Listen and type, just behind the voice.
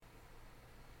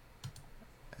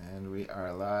And we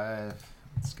are live.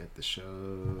 Let's get the show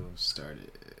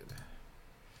started.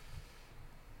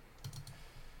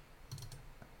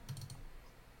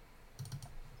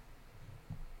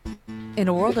 In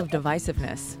a world of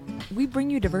divisiveness, we bring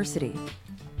you diversity.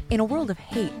 In a world of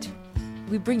hate,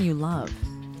 we bring you love.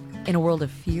 In a world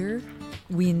of fear,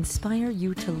 we inspire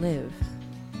you to live.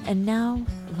 And now,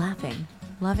 laughing,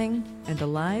 loving, and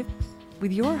alive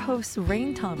with your hosts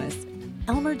Rain Thomas,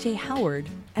 Elmer J. Howard,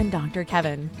 and Dr.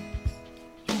 Kevin.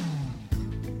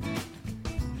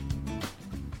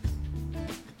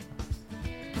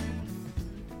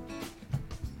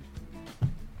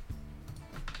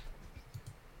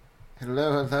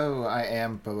 Hello, hello. I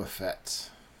am Boba Fett.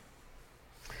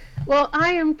 Well,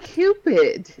 I am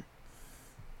Cupid.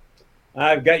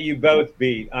 I've got you both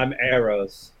beat. I'm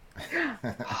Eros.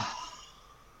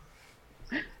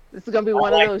 This is going to be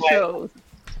one of those shows.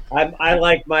 I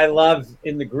like my love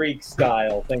in the Greek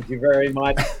style. Thank you very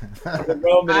much. The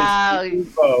Roman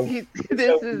is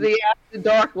this is the After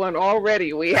Dark one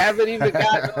already. We haven't even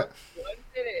gotten 1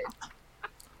 minute.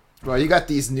 Well, you got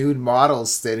these nude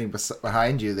models standing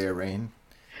behind you there, Rain.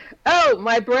 Oh,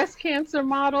 my breast cancer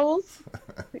models.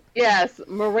 Yes,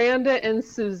 Miranda and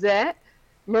Suzette.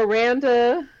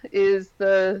 Miranda is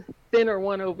the thinner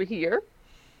one over here.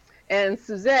 And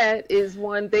Suzette is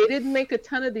one, they didn't make a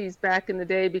ton of these back in the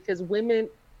day because women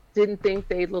didn't think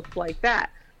they looked like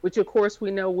that, which of course we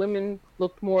know women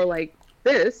looked more like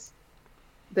this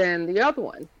than the other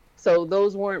one. So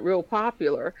those weren't real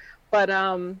popular. But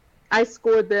I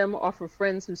scored them off of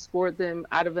friends who scored them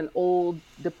out of an old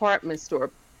department store.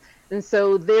 And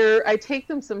so I take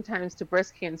them sometimes to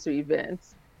breast cancer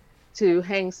events to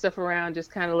hang stuff around,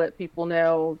 just kind of let people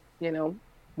know,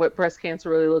 what breast cancer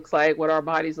really looks like, what our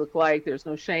bodies look like. There's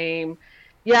no shame,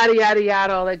 yada, yada,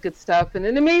 yada, all that good stuff. And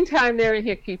in the meantime, they're in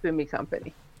here keeping me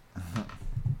company.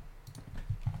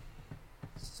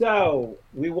 So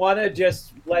we want to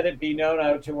just let it be known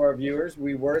out to our viewers.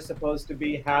 We were supposed to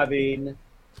be having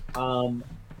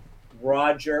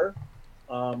Roger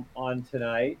on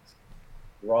tonight.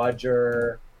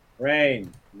 Roger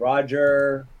Rain.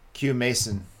 Roger Q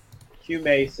Mason.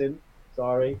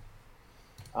 Sorry.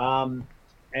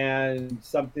 And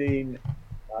something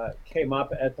came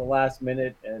up at the last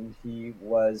minute and he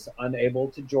was unable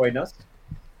to join us.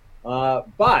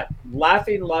 But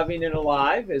Laughing, Loving, and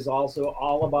Alive is also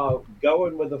all about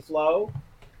going with the flow,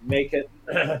 making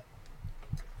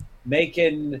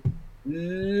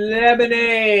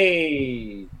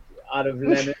lemonade out of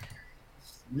lemon,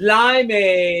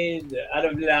 limeade out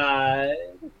of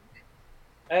lime,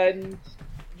 and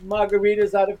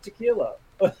margaritas out of tequila.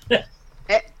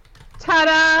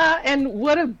 Ta-da! And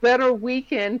what a better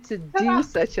weekend to do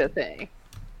such a thing.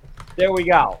 There we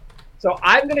go. So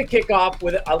I'm going to kick off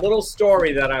with a little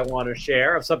story that I want to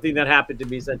share of something that happened to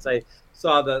me since I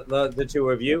saw the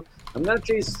two of you. I'm going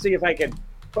to see if I can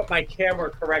put my camera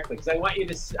correctly because I want you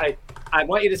to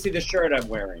see the shirt I'm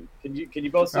wearing. Can you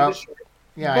both see the shirt?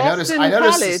 Yeah, I noticed the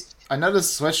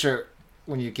sweatshirt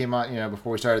when you came on,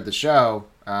 before we started the show.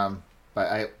 But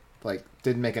I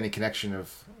didn't make any connection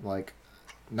of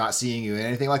not seeing you in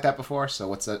anything like that before. So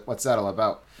what's that all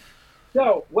about?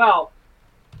 So, well,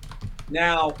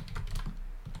 now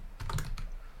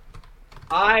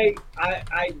I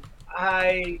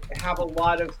have a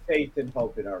lot of faith and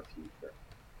hope in our future.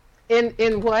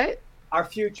 In what? Our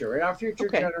future, in our future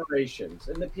generations,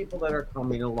 and the people that are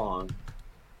coming along.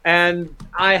 And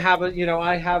I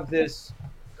have this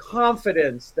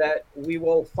confidence that we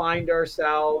will find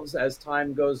ourselves as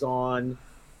time goes on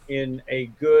in a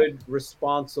good,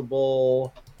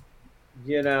 responsible,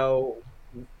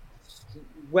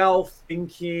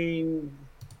 well-thinking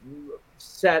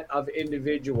set of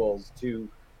individuals to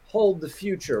hold the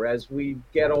future as we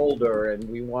get older and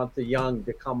we want the young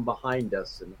to come behind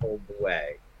us and hold the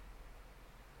way.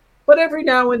 But every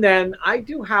now and then, I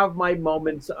do have my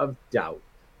moments of doubt.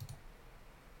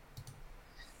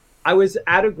 I was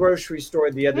at a grocery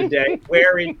store the other day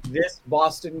wearing this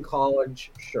Boston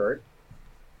College shirt.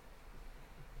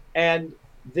 And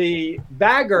the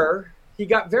bagger, he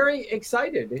got very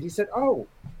excited. And he said, "Oh,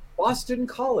 Boston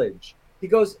College." He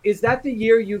goes, "Is that the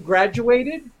year you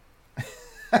graduated?"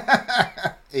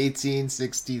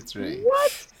 1863.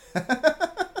 What?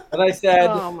 And I said,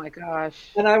 "Oh my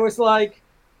gosh." And I was like,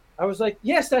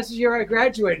 "Yes, that's the year I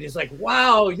graduated." He's like,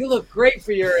 "Wow, you look great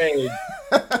for your age."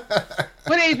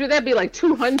 What age would that be? Like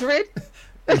 200?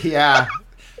 Yeah.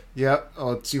 Yep.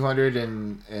 Oh, 200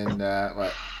 and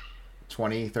what?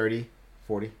 20, 30,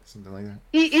 40, something like that.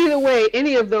 Either way,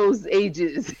 any of those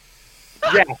ages.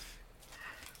 Yeah.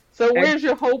 So where's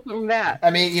your hope from that? I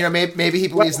mean, maybe he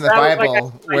believes in the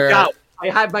Bible where I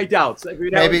had my doubts.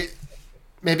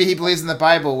 Maybe he believes in the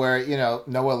Bible where,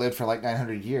 Noah lived for like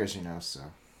 900 years, so.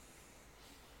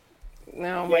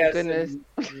 Oh my goodness.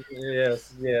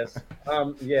 Yes.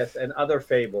 Yes, and other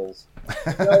fables.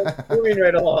 So, moving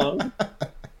right along.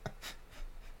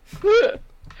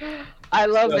 I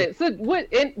love it. So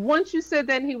what? And once you said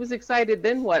that he was excited,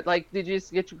 then what? Like, did you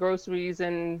just get your groceries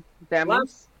and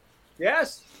famines?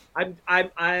 Yes, I'm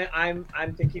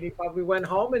thinking he probably went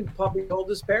home and probably told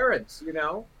his parents.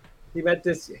 He met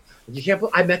this. You can't.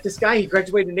 I met this guy. He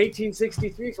graduated in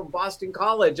 1863 from Boston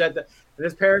College, and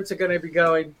his parents are going to be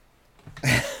going.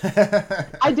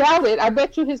 I doubt it. I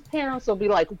bet you his parents will be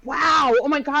like, "Wow, oh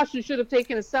my gosh, you should have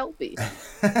taken a selfie."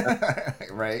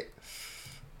 Right.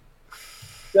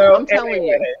 So I'm telling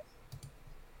you.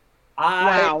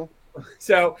 Wow.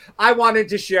 So I wanted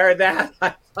to share that.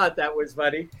 I thought that was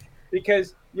funny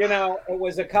because, it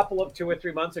was a couple of 2 or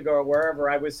 3 months ago or wherever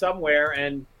I was somewhere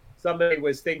and somebody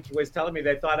was telling me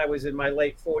they thought I was in my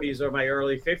late 40s or my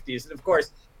early 50s. And of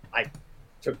course, I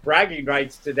took bragging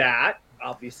rights to that.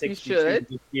 I'll be 62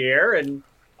 this year. And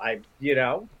I,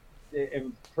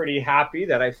 am pretty happy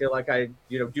that I feel like I,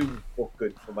 do look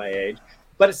good for my age.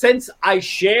 But since I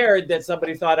shared that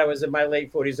somebody thought I was in my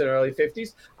late 40s and early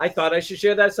 50s, I thought I should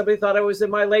share that somebody thought I was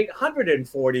in my late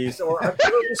 140s or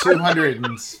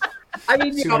 200s. I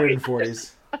mean,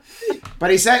 240s.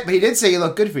 But he did say you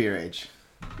look good for your age.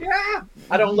 Yeah,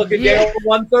 I don't look a day over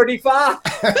 135.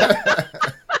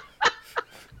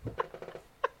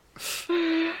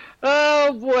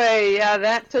 Oh boy, yeah,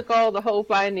 that took all the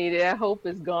hope I needed. That hope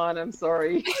is gone. I'm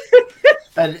sorry.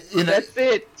 And that's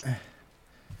it.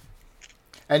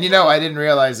 And I didn't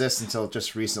realize this until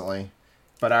just recently,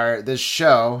 but this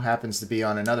show happens to be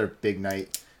on another big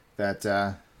night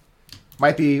that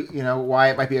might be, why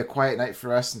it might be a quiet night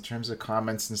for us in terms of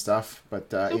comments and stuff. But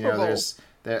there's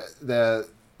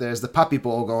the Puppy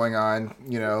Bowl going on,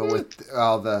 with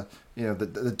all the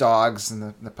the dogs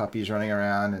and the puppies running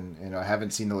around, and I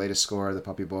haven't seen the latest score of the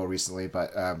Puppy Bowl recently,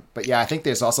 but yeah, I think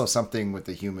there's also something with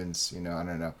the humans. I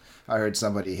don't know. I heard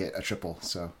somebody hit a triple,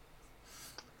 so.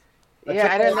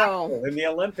 Yeah, I don't know. In the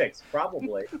Olympics,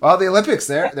 probably. Well, the Olympics,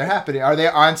 they're happening. Are they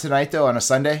on tonight, though, on a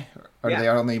Sunday? Or are they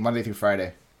only Monday through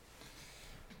Friday?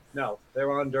 No,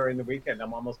 they're on during the weekend.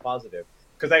 I'm almost positive.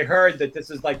 Because I heard that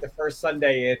this is like the first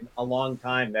Sunday in a long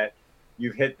time that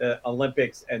you've hit the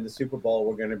Olympics and the Super Bowl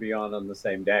were going to be on the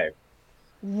same day.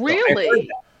 Really?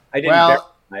 So I didn't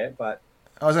verify it, but...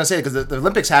 I was going to say, because the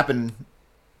Olympics happen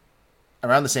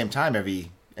around the same time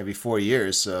every 4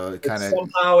 years, so it kind of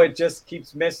somehow it just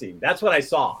keeps missing. That's what I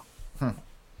saw.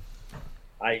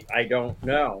 I don't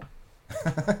know.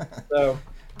 So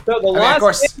the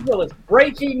Los Angeles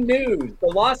breaking news: the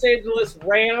Los Angeles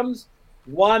Rams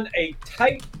won a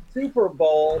tight Super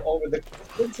Bowl over the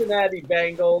Cincinnati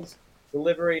Bengals,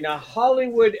 delivering a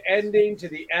Hollywood ending to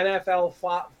the NFL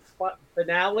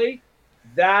finale.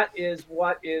 That is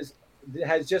what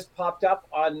has just popped up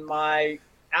on my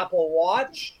Apple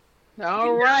Watch.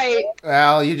 All right.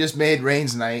 Well, you just made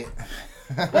Rain's night.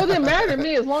 Well, it didn't matter to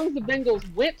me as long as the Bengals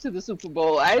went to the Super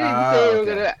Bowl. I didn't say they were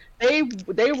gonna.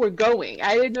 They were going.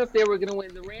 I didn't know if they were gonna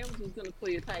win. The Rams was gonna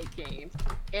play a tight game,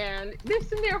 and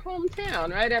this in their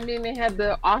hometown, right? I mean, they had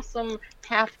the awesome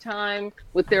halftime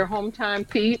with their hometown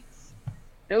Pete's.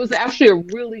 It was actually a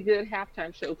really good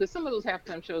halftime show because some of those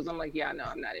halftime shows, I'm like, yeah, no,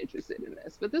 I'm not interested in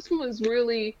this. But this one was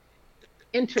really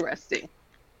interesting.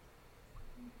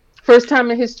 First time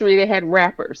in history they had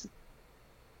rappers.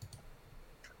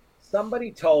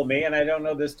 Somebody told me, and I don't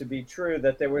know this to be true,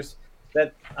 that there was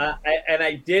and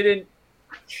I didn't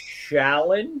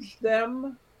challenge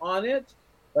them on it,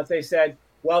 but they said,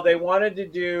 well, they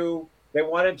wanted to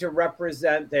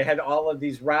represent. They had all of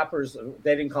these rappers.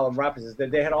 They didn't call them rappers.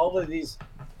 They had all of these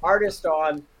artists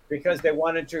on because they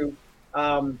wanted to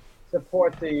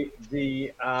support the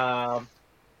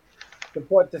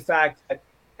fact that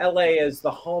LA is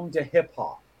the home to hip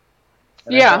hop.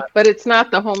 But it's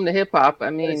not the home to hip hop. I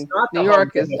mean, New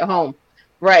York is the home.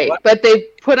 Right. But they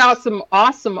put out some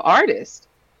awesome artists.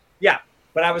 Yeah.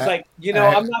 But I was like,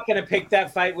 I'm not going to pick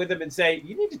that fight with them and say,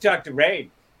 you need to talk to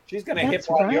Rain. She's going to hip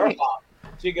hop your hop.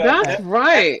 She goes, that's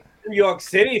right. New York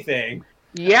City thing.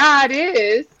 Yeah, it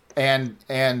is. And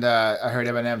I heard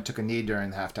Eminem took a knee during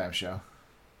the halftime show.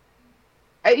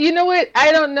 You know what?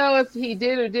 I don't know if he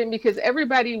did or didn't because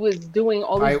everybody was doing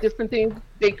all these different things.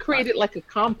 They created like a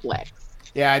complex.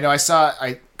 Yeah, I know.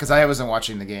 Because I wasn't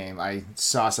watching the game. I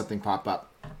saw something pop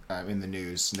up in the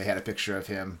news, and they had a picture of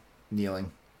him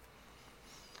kneeling.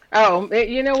 Oh,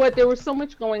 you know what? There was so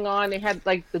much going on. They had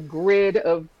like the grid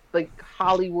of like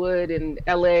Hollywood and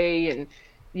LA and,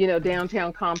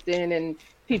 downtown Compton. And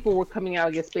people were coming out,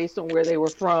 I guess, based on where they were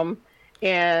from.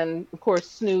 And of course,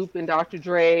 Snoop and Dr.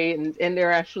 Dre, and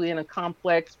they're actually in a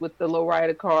complex with the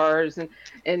lowrider cars,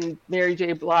 and Mary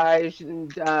J. Blige,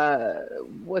 and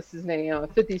what's his name,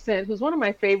 50 Cent, who's one of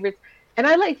my favorites. And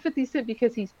I like 50 Cent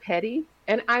because he's petty,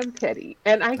 and I'm petty,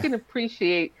 and I can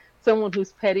appreciate someone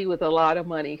who's petty with a lot of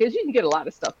money, because you can get a lot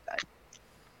of stuff done.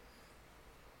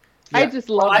 Yeah. I just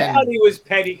love I thought he was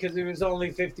petty because he was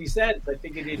only 50 cents. I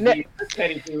think he didn't be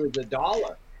petty if he was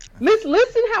 $1.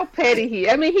 Listen how petty he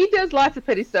does lots of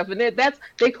petty stuff, and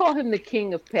they call him the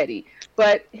king of petty.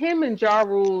 But him and Ja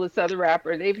Rule, this other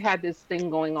rapper, they've had this thing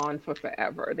going on for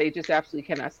forever. They just absolutely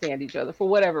cannot stand each other for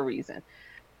whatever reason.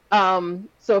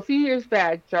 So a few years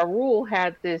back, Ja Rule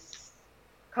had this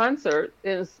concert.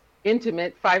 It was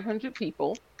intimate, 500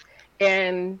 people,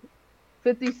 and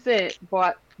 50 Cent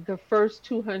bought the first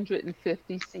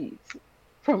 250 seats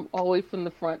from all the way from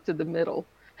the front to the middle.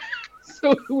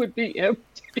 So it would be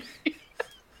empty.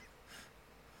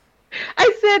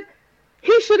 I said,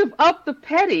 he should have upped the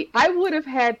petty. I would have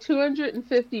had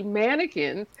 250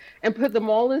 mannequins and put them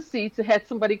all in seats and had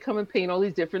somebody come and paint all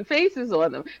these different faces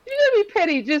on them. You're going to be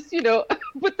petty, just,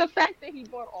 but the fact that he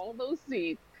bought all those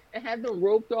seats and had them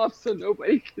roped off so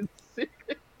nobody could sit.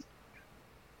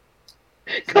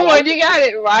 Come on, you got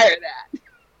to admire that.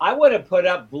 I would have put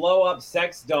up blow-up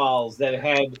sex dolls that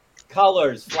had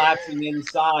colors flashing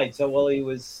inside, so while he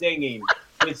was singing,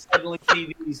 you'd suddenly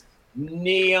see these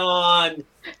neon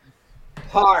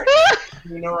parts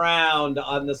moving around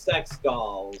on the sex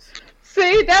dolls.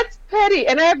 See, that's petty.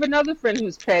 And I have another friend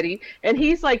who's petty, and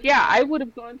he's like, yeah, I would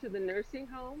have gone to the nursing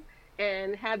home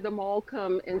and had them all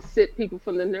come and sit people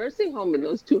from the nursing home in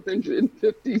those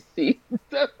 250 seats.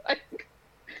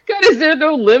 God, is there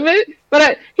no limit?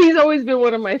 But he's always been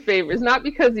one of my favorites, not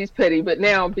because he's petty, but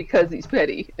now because he's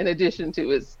petty, in addition to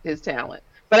his talent.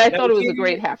 But I thought it was a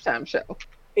great halftime show.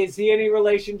 Is he any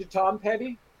relation to Tom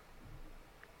Petty?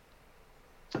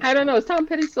 I don't know. Is Tom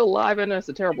Petty still alive? I know it's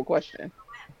a terrible question.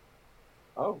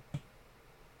 Oh.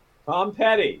 Tom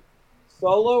Petty.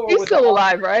 Solo? He's still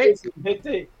alive, right? Hit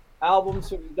the albums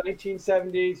from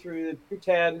 1970 through the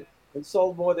 2010 and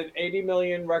sold more than 80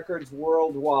 million records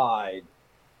worldwide.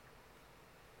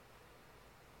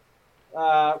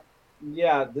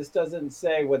 Yeah, this doesn't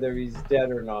say whether he's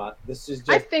dead or not. This is just.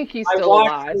 I think he's still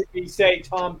alive. He say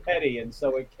Tom Petty, and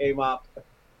so it came up.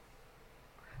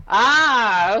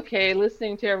 Ah, okay.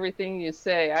 Listening to everything you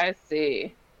say, I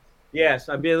see. Yes,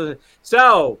 I'm being.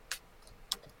 So,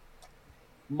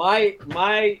 my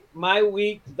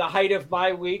week, the height of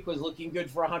my week was looking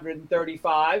good for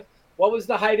 135. What was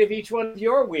the height of each one of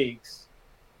your weeks?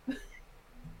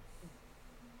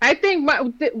 I think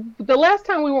the last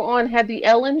time we were on, had the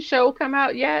Ellen show come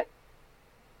out yet?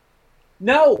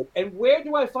 No. And where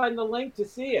do I find the link to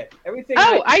see it? Everything.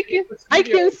 Oh, I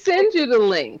can send you the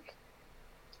link.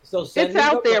 So it's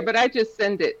out there, but I just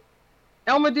send it.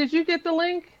 Elma, did you get the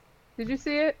link? Did you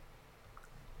see it?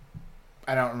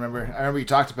 I don't remember. I remember you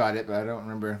talked about it, but I don't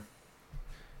remember.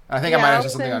 I think I might have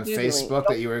said something on Facebook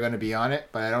that you were going to be on it,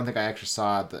 but I don't think I actually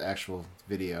saw the actual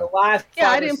video. I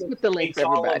didn't put the link for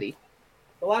everybody.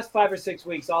 The last 5 or 6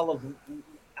 weeks, all of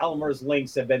Elmer's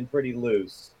links have been pretty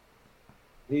loose.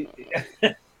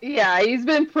 Yeah, he's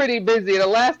been pretty busy. The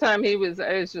last time I was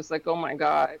just like, oh my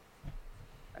God.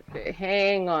 Okay,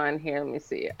 hang on here. Let me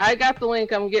see. I got the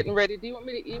link. I'm getting ready. Do you want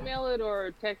me to email it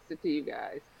or text it to you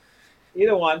guys?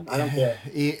 Either one. I don't care.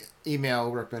 Email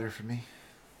will work better for me.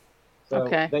 So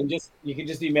okay. Then you can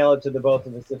just email it to the both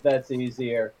of us if that's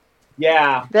easier.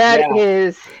 Yeah. That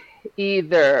is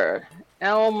either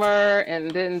Elmer,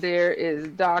 and then there is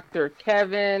Dr.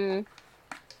 Kevin.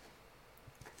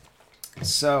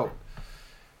 So.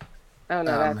 Oh,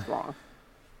 no, that's wrong.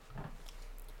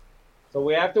 So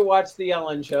we have to watch the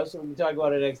Ellen show, so we can talk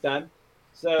about it next time.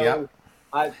 So,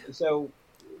 how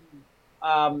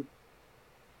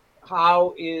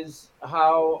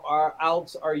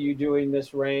else are you doing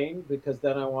this, Rain? Because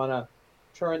then I want to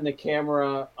turn the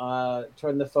camera,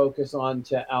 turn the focus on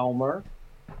to Elmer.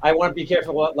 I want to be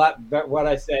careful what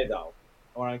I say, though.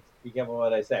 I want to be careful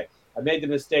what I say. I made the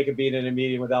mistake of being in a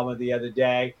meeting with Elmer the other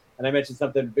day, and I mentioned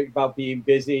something about being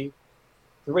busy.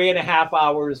 3.5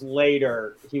 hours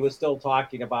later, he was still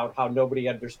talking about how nobody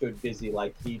understood busy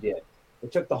like he did.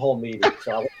 It took the whole meeting,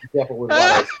 so I want to be careful with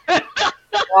what I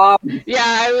say. Yeah,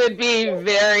 I would be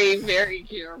very, very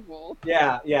careful.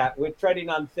 Yeah. We're treading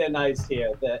on thin ice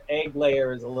here. The egg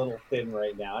layer is a little thin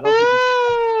right now. I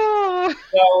don't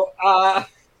think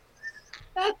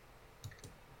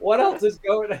what else is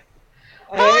going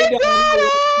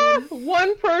on?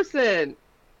 One person.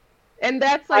 And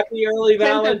that's like happy early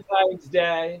Valentine's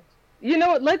Day. You know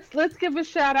what? Let's give a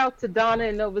shout out to Donna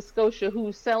in Nova Scotia,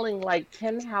 who's selling like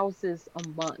 10 houses a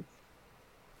month.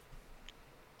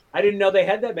 I didn't know they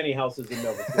had that many houses in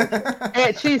Nova Scotia.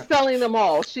 And she's selling them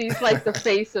all. She's like the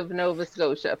face of Nova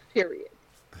Scotia, period.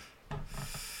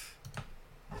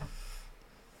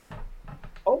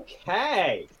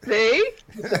 Okay. See?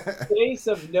 The face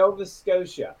of Nova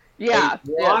Scotia. Yeah.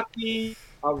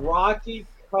 A rocky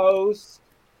coast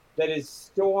that is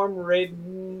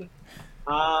storm-ridden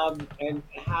and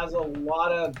has a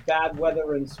lot of bad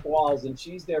weather and squalls, and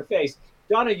she's their face.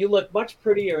 Donna, you look much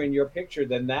prettier in your picture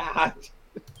than that.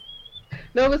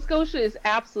 Nova Scotia is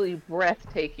absolutely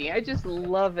breathtaking. I just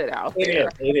love it out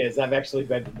there. It is. I've actually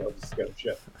been to Nova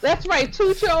Scotia. That's right.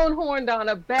 Toot your own horn,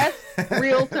 Donna. Best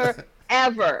realtor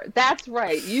ever. That's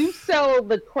right. You sell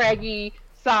the craggy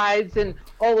sides and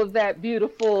all of that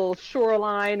beautiful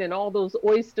shoreline and all those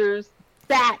oysters.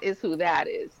 That is who that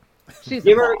is. She's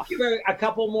give her a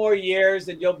couple more years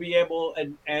and you'll be able,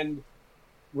 and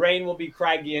Rain will be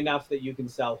craggy enough that you can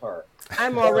sell her.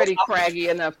 I'm already craggy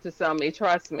enough to sell me.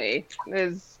 Trust me.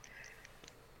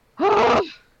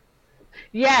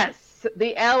 Yes,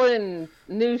 the Ellen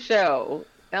new show.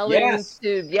 Yes.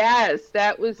 Yes,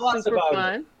 that was super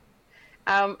fun.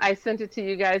 I sent it to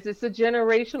you guys. It's a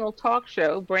generational talk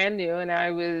show, brand new, and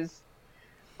I was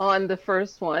on the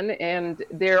first one, and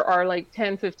there are like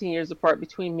 10, 15 years apart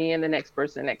between me and the next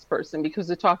person, because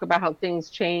they talk about how things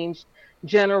changed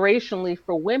generationally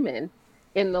for women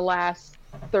in the last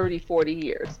 30, 40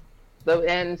 years.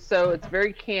 So it's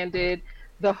very candid.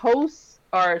 The hosts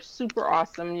are super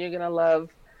awesome. You're going to love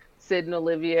Sid and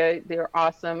Olivia. They're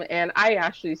awesome. And I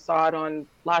actually saw it on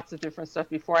lots of different stuff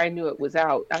before I knew it was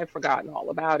out. I've forgotten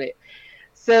all about it.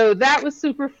 So that was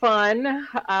super fun.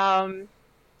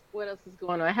 What else is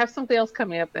going on? I have something else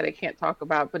coming up that I can't talk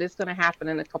about, but it's going to happen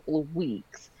in a couple of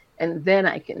weeks. And then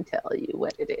I can tell you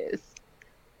what it is.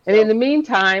 And in the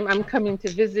meantime, I'm coming to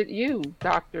visit you,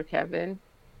 Dr. Kevin.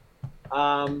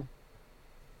 Look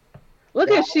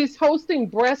at, she's hosting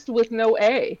Breast with no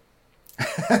A.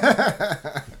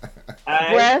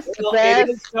 Breast, it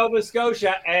is Nova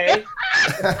Scotia, A.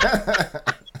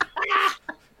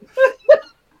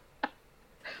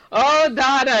 Oh,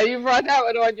 Donna, you brought that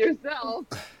one on yourself.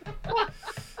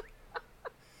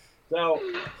 So,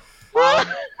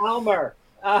 Almer,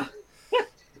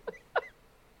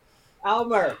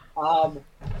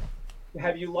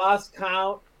 have you lost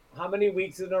count? How many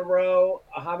weeks in a row,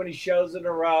 how many shows in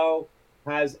a row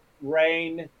has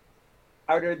Rain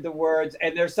uttered the words,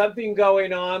 and there's something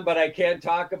going on, but I can't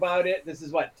talk about it? This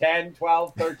is what, 10,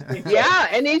 12, 13? Yeah,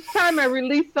 and each time I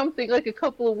release something like a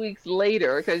couple of weeks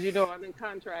later, because, you know, I'm in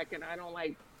contract and I don't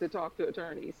like to talk to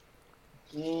attorneys.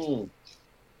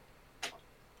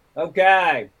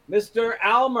 Okay, Mr.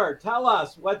 Almer, tell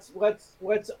us what's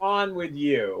on with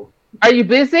you. Are you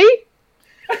busy?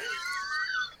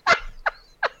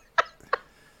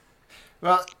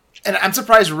 Well, and I'm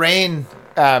surprised Rain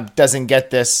doesn't get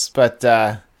this, but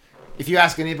if you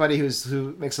ask anybody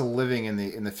who makes a living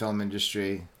in the film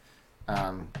industry,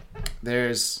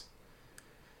 there's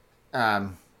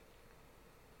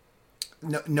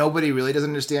nobody really doesn't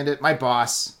understand it. My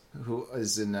boss, who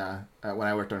is in when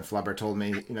I worked on Flubber, told me,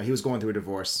 you know, he was going through a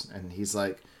divorce, and he's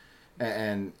like,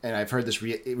 and I've heard this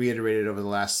reiterated over the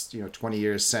last 20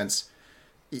 years since,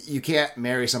 you can't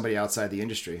marry somebody outside the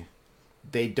industry.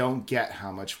 They don't get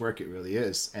how much work it really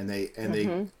is, and they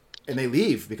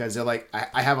leave because they're like,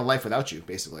 I have a life without you.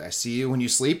 Basically, I see you when you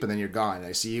sleep, and then you're gone.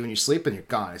 I see you when you sleep, and you're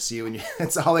gone. I see you when you.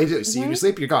 That's all they do. See you when you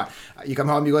sleep, you're gone. You come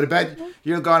home, you go to bed,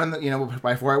 you're gone.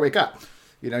 Before I wake up,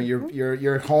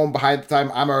 you're home by the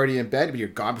time I'm already in bed, but you're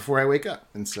gone before I wake up.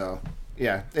 And so,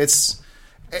 yeah,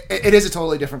 it is a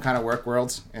totally different kind of work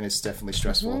world, and it's definitely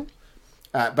stressful.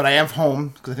 But I am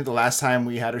home because I think the last time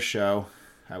we had a show,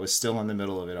 I was still in the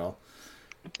middle of it all.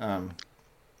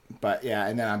 But yeah,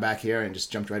 and then I'm back here and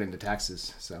just jumped right into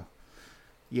taxes. So,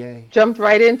 yay! Jumped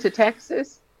right into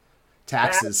Texas.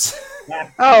 Taxes.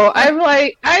 Oh, I'm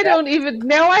like, I don't even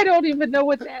know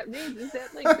what that means. Is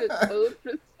that like the code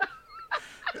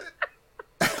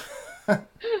for?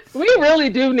 We really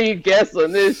do need guests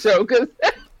on this show, because.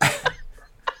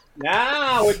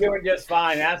 Nah, we're doing just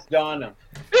fine. Ask Donna.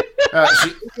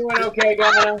 She's doing okay,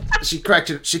 Donna? She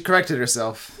corrected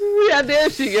herself. Yeah, there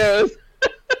she goes.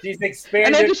 She's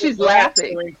expanded. And she's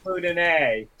laughing to include an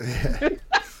A.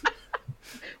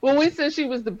 Well, we said she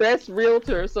was the best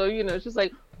realtor, so she's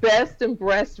like best and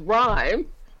breast rhyme,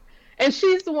 and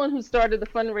she's the one who started the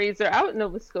fundraiser out in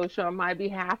Nova Scotia on my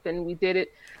behalf, and we did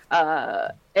it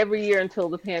every year until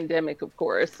the pandemic, of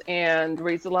course, and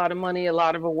raised a lot of money, a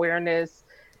lot of awareness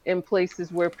in places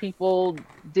where people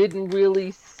didn't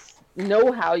really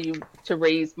know how to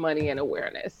raise money and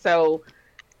awareness. So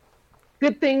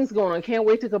good things going on. Can't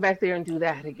wait to go back there and do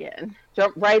that again.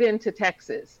 Jump right into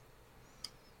Texas.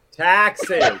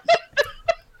 Taxes.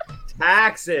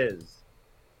 Taxes.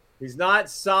 He's not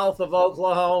south of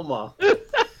Oklahoma.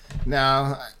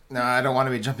 No, I don't want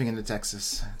to be jumping into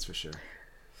Texas. That's for sure.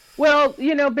 Well,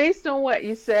 based on what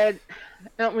you said,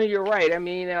 you're right. I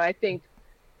mean, I think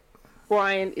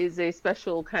Brian is a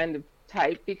special kind of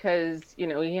type because,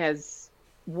 he has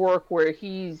work where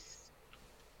he's,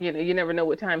 you never know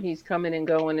what time he's coming and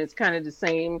going. It's kind of the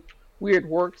same weird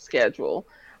work schedule.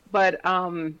 But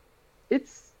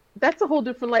that's a whole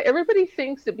different life. Everybody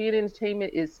thinks that being in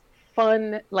entertainment is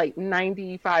fun like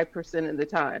 95% of the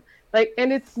time.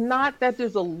 And it's not that.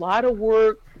 There's a lot of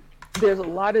work. There's a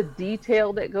lot of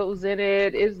detail that goes in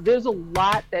it. There's a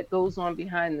lot that goes on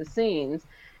behind the scenes.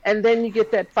 And then you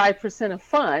get that 5% of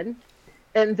fun.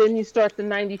 And then you start the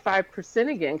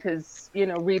 95% again because,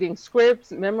 reading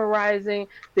scripts, memorizing,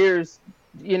 there's,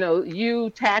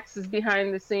 taxes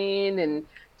behind the scene and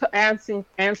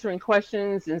answering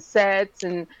questions and sets,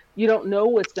 and you don't know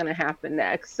what's going to happen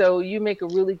next. So you make a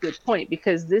really good point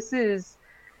because this is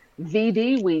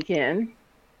VD weekend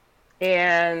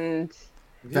and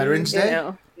Veterans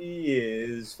Day. He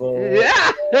is for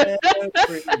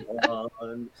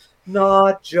everyone,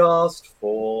 not just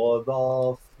for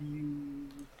the few.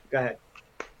 Go ahead.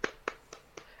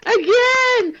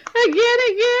 Again.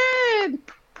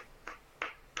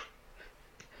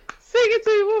 Sing it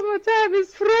to you one more time.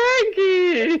 It's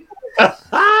Frankie.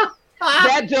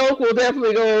 That joke will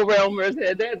definitely go over Elmer's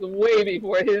head. That's way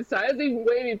before his time. That's even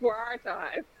way before our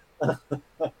time.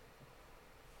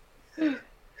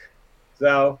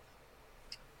 So,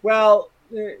 well,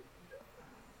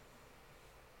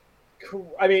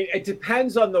 I mean, it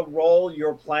depends on the role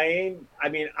you're playing. I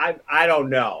mean, I don't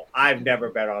know. I've never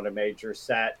been on a major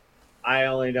set. I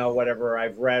only know whatever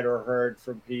I've read or heard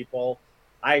from people.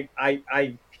 I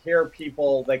hear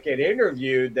people that get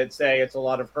interviewed that say it's a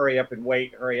lot of hurry up and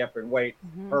wait, hurry up and wait,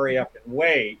 hurry up and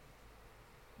wait.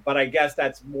 But I guess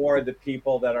that's more the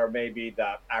people that are maybe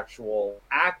the actual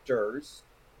actors,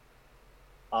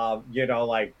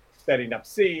 like setting up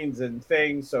scenes and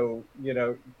things. So,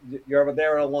 you're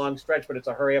there a long stretch, but it's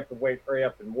a hurry up and wait, hurry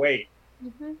up and wait.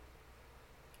 Mm-hmm.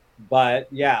 But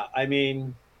yeah, I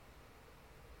mean,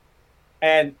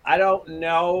 and I don't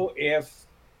know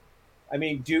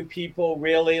do people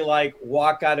really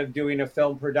walk out of doing a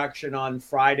film production on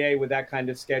Friday with that kind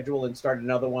of schedule and start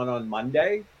another one on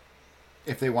Monday?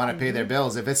 If they want to pay their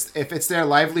bills, if it's their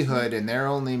livelihood and they're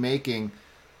only making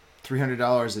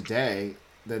 $300 a day,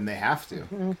 then they have to.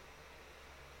 Mm-hmm.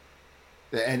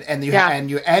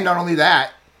 And not only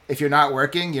that, if you're not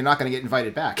working, you're not going to get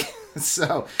invited back.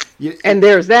 So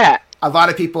there's that. A lot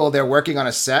of people, they're working on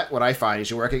a set. What I find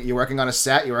is you're working on a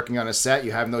set. You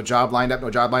have no job lined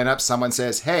up. Someone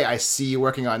says, "Hey, I see you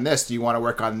working on this. Do you want to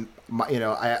work on?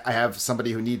 I have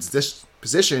somebody who needs this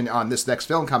position on this next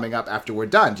film coming up after we're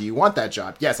done. Do you want that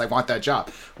job? Yes, I want that job.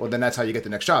 Well, then that's how you get the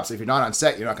next job. So if you're not on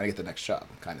set, you're not going to get the next job,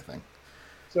 kind of thing.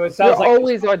 So it sounds you're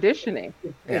always auditioning.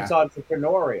 It's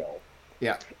entrepreneurial.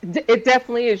 Yeah, it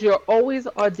definitely is. You're always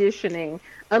auditioning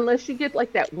unless you get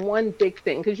that one big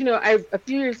thing. Because a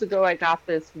few years ago I got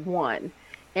this one,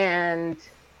 and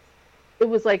it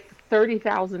was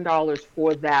 $30,000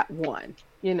 for that one.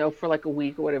 For a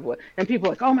week or whatever. And people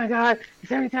are like, "Oh my God,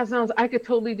 $30,000! I could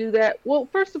totally do that." Well,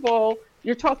 first of all,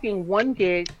 you're talking one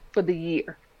gig for the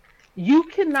year. You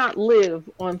cannot live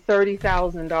on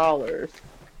 $30,000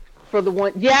 for the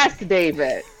one. Yes,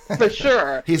 David. For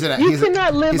sure. You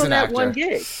cannot live on that actor. One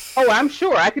gig. Oh, I'm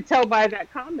sure. I could tell by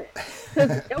that comment.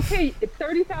 Okay,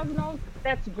 $30,000,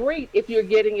 that's great if you're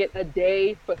getting it a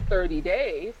day for 30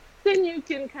 days. Then you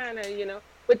can kind of,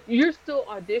 but you're still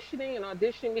auditioning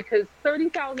because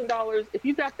 $30,000, if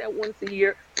you got that once a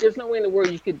year, there's no way in the world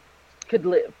you could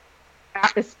live.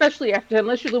 Especially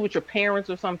unless you live with your parents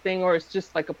or something, or it's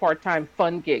just a part-time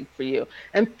fun gig for you.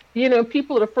 And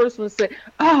people are the first ones to say,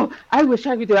 "Oh, I wish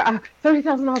I could do it.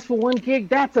 $30,000 for one gig,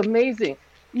 that's amazing."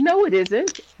 No, it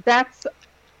isn't. That's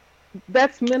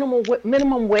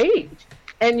minimum wage,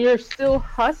 and you're still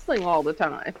hustling all the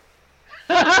time.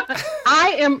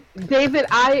 I am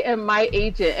my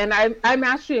agent, and I'm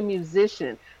actually a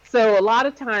musician. So a lot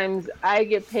of times I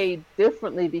get paid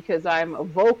differently because I'm a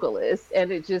vocalist, and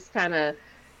it just kind of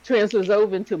transfers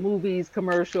over into movies,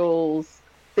 commercials,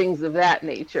 things of that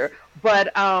nature. But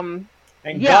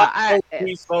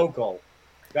he's vocal.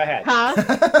 Go ahead. Huh?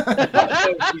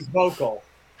 He's vocal.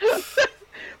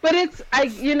 But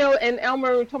and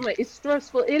Elmer told me it's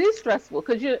stressful. It is stressful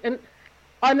because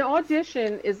An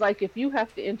audition is like if you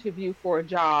have to interview for a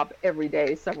job every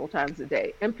day, several times a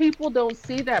day, and people don't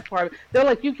see that part. They're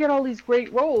like, you get all these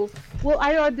great roles. Well,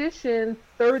 I audition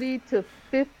 30 to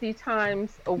 50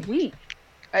 times a week,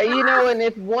 and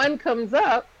if one comes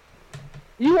up,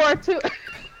 you are too.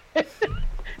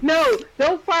 No,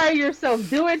 don't fire yourself.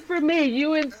 Do it for me.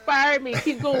 You inspire me.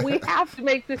 Keep going. We have to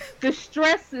make the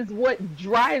stress is what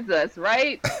drives us,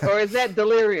 right? Or is that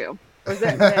delirium? Or is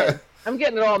that meds? I'm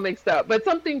getting it all mixed up, but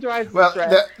something drives the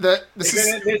stress.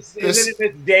 Isn't it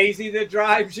Miss Daisy that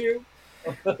drives you?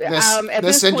 At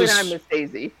this point, I'm Miss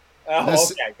Daisy. Oh,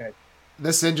 okay, good.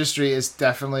 This industry is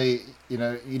definitely, you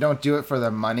don't do it for the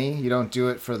money. You don't do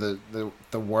it for the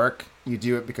work. You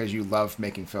do it because you love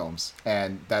making films.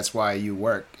 And that's why you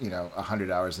work,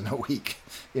 100 hours in a week,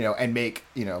 and make,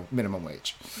 minimum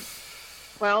wage.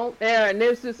 Well, yeah, and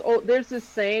there's this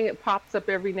saying, it pops up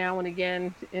every now and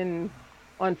again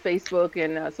on Facebook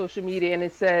and social media, and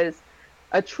it says,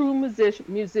 a true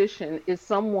musician is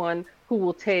someone who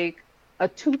will take a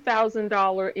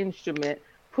 $2,000 instrument,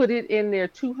 put it in their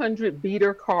 200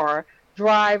 beater car,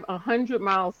 drive 100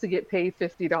 miles to get paid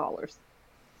 $50.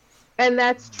 And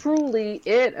that's truly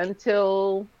it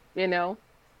until,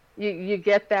 you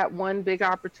get that one big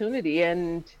opportunity.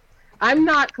 And I'm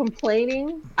not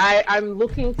complaining. I'm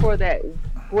looking for that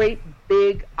great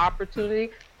big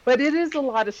opportunity, but it is a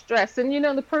lot of stress. And,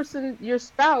 the person, your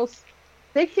spouse,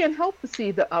 they can't help but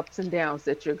see the ups and downs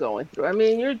that you're going through. I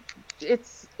mean,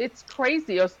 it's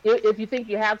crazy. If you think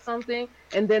you have something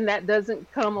and then that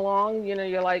doesn't come along,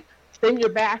 you're like, then you're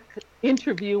back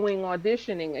interviewing,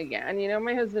 auditioning again.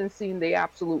 My husband's seen the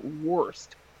absolute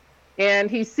worst,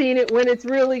 and he's seen it when it's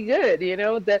really good.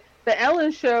 The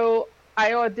Ellen show,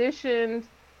 I auditioned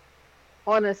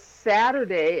on a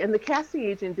Saturday, and the casting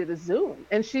agent did a Zoom,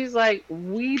 and she's like,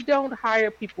 we don't hire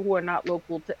people who are not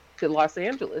local to Los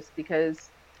Angeles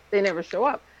because they never show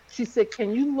up. She said,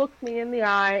 can you look me in the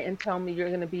eye and tell me you're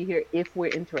going to be here if we're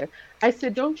interested? I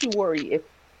said, don't you worry.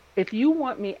 If you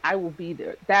want me, I will be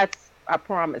there. That's a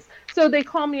promise. So they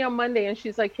call me on Monday, and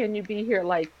she's like, can you be here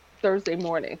like Thursday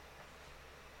morning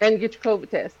and get your COVID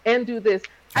test and do this?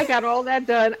 I got all that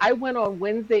done. I went on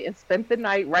Wednesday and spent the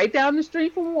night right down the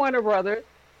street from Warner Brothers,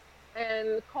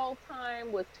 and call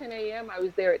time was 10 a.m. I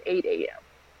was there at 8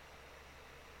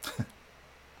 a.m.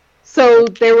 So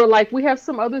they were like, we have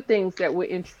some other things that we're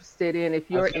interested in if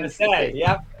you're interested. Say,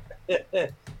 yep. Yeah.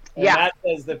 That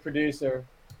is the producer.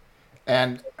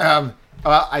 And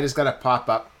I just got to pop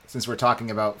up, since we're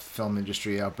talking about film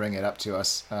industry, I'll bring it up to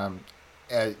us. I'm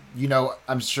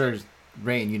sure,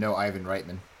 Rain, Ivan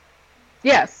Reitman.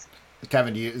 Yes.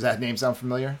 Kevin, does that name sound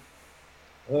familiar?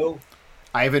 Who?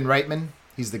 Ivan Reitman.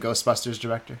 He's the Ghostbusters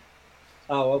director.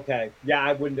 Oh, okay. Yeah,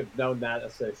 I wouldn't have known that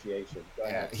association.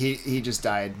 Yeah, he just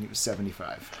died. He was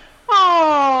 75.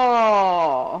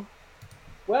 Oh.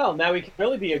 Well, now he can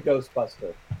really be a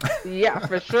Ghostbuster. Yeah,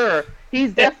 for sure.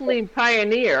 He's definitely a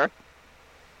pioneer.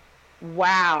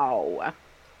 Wow.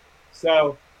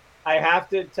 So I have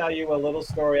to tell you a little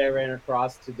story I ran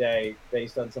across today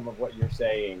based on some of what you're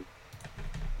saying.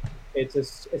 It's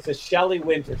a Shelley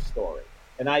Winter story.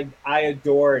 And I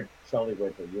adored Shelley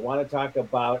Winter. You want to talk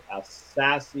about a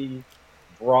sassy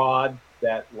broad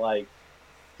that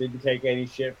didn't take any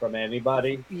shit from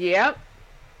anybody? Yep.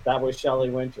 That was Shelley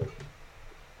Winter.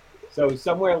 So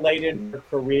somewhere late in her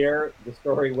career, the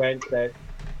story went that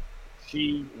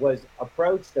she was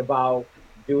approached about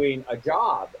doing a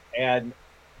job, and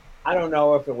I don't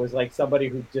know if it was somebody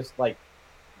who just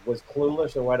was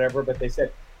clueless or whatever, but they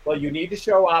said, well, you need to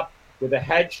show up with a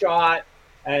headshot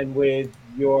and with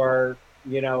your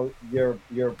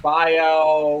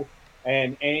bio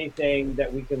and anything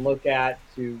that we can look at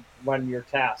to run your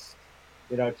test,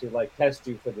 to test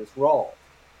you for this role.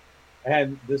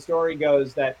 And the story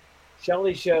goes that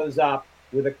Shelley shows up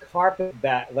with a carpet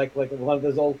bag, like one of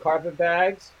those old carpet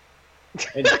bags,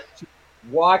 and she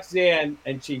walks in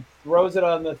and she throws it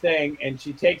on the thing, and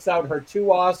she takes out her 2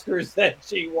 Oscars that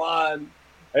she won,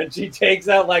 and she takes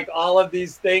out all of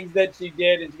these things that she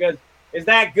did, and she goes, "Is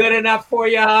that good enough for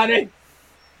you, honey?"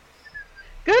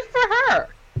 Good for her.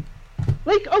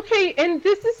 Okay, and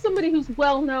this is somebody who's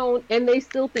well known, and they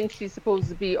still think she's supposed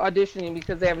to be auditioning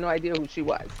because they have no idea who she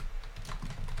was.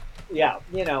 Yeah,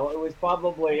 it was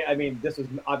probably, this was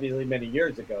obviously many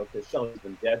years ago because Shelley's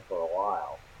been dead for a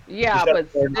while. Yeah, but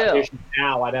still.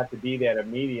 Now I'd have to be there to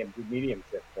do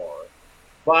mediumship for her.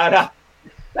 But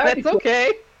that's cool.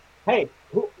 Okay. Hey,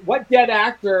 what dead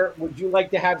actor would you like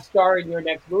to have star in your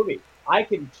next movie? I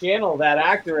can channel that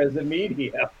actor as a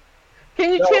medium.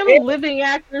 Can you channel living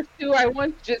actors too? I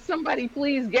want somebody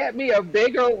please get me a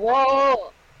bigger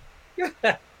role.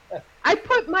 I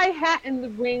put my hat in the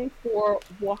ring for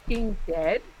Walking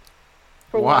Dead.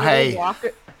 For Why?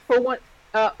 For one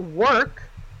work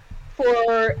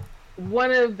for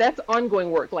one of that's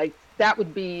ongoing work. Like that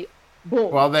would be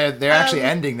boom. Well, they're actually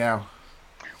ending now.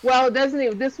 Well, it doesn't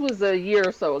even. This was a year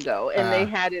or so ago, and they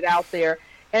had it out there,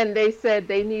 and they said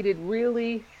they needed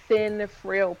really thin,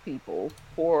 frail people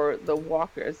for the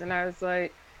walkers, and I was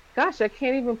like, "Gosh, I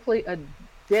can't even play a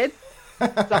dead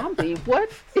zombie. What?"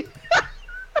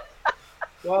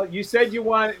 Well, you said you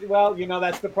wanted. Well,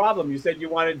 that's the problem. You said you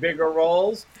wanted bigger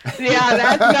roles. Yeah,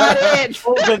 that's not it.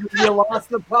 You lost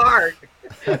the part.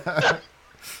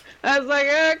 I was like,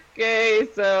 okay,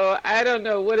 so I don't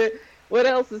know what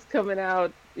else is coming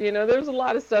out. There's a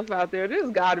lot of stuff out there.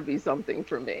 There's got to be something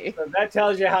for me. So that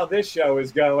tells you how this show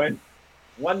is going.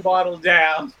 One bottle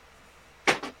down.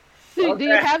 Do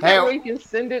you have that where you can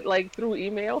send it like through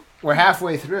email? We're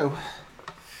halfway through.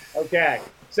 Okay,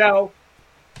 so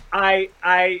I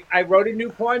wrote a new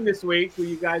poem this week. Do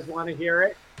you guys want to hear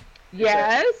it?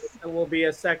 Yes. It will be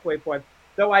a segue poem.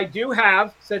 Though I do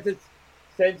have, since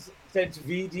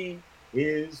VD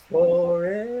is for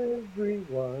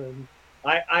everyone,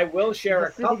 I will share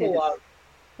a couple of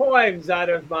poems out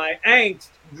of my angst,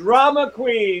 drama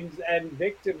queens, and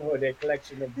victimhood, a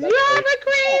collection of drama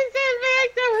queens and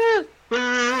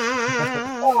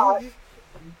victimhood.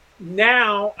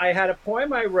 Now I had a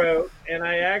poem I wrote, and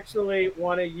I actually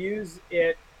want to use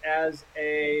it as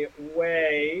a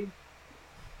way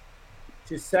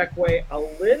to segue a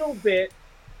little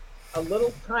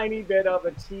tiny bit of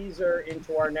a teaser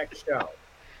into our next show.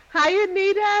 Hi,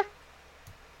 Anita.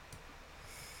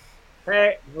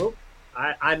 Hey,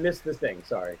 I missed the thing.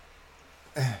 Sorry.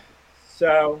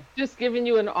 So just giving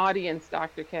you an audience,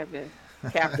 Dr. Kevin.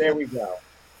 There we go.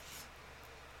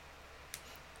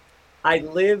 I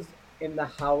live in the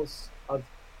house of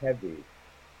heavy.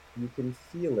 You can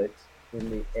feel it in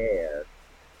the air.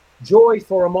 Joy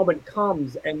for a moment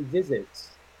comes and visits,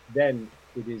 then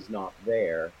it is not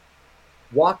there.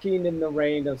 Walking in the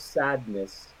rain of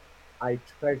sadness, I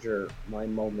treasure my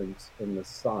moments in the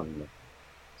sun,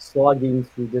 slugging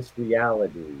through this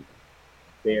reality,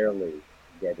 barely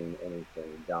getting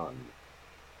anything done.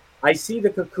 I see the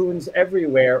cocoons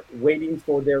everywhere waiting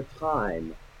for their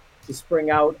time to spring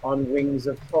out on wings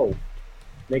of hope,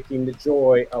 making the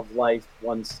joy of life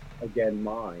once again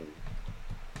mine.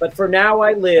 But for now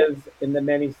I live in the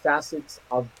many facets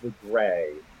of the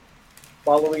gray,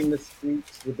 following the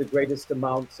streets with the greatest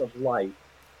amounts of light,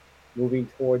 moving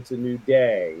towards a new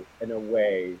day and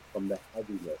away from the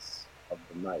heaviness of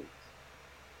the night.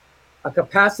 A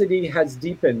capacity has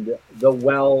deepened the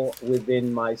well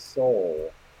within my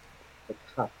soul, the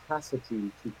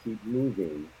capacity to keep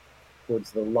moving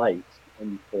towards the light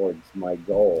and towards my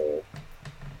goal.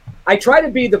 I try to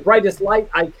be the brightest light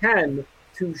I can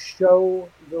to show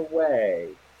the way,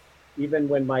 even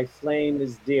when my flame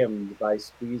is dimmed by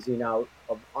squeezing out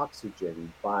of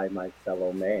oxygen by my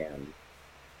fellow man.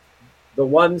 The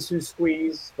ones who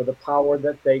squeeze for the power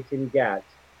that they can get,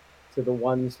 to the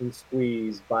ones who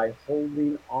squeeze by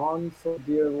holding on for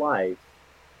dear life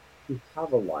to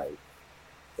have a life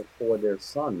before their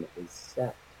sun is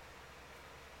set.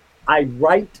 I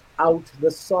write out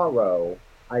the sorrow,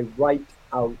 I write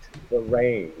out the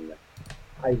rain,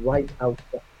 I write out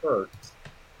the hurt,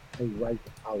 I write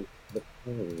out the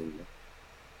pain.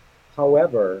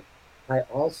 However, I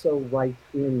also write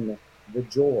in the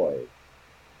joy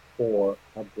for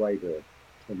a brighter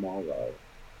tomorrow.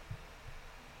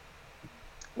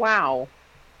 Wow.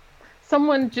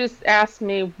 Someone just asked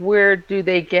me, where do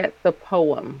they get the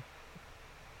poem?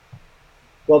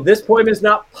 Well, this poem is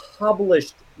not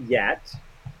published yet.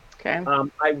 Okay.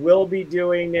 I will be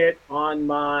doing it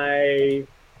on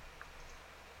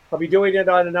I'll be doing it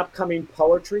on an upcoming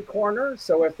Poetry Corner.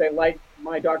 So if they like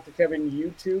my Dr. Kevin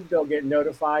YouTube, they'll get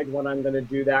notified when I'm going to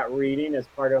do that reading as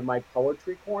part of my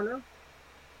Poetry Corner.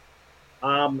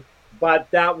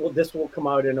 But this will come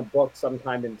out in a book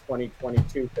sometime in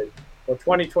 2022. For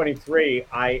 2023,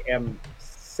 I am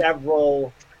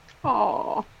several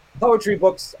poetry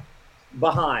books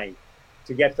behind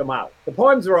to get them out. The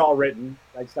poems are all written.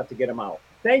 I just have to get them out.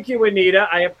 Thank you, Anita.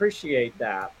 I appreciate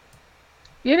that.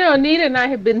 Anita and I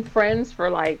have been friends for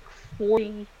like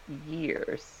 40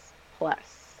 years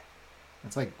plus.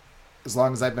 That's like as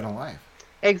long as I've been alive.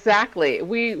 Exactly.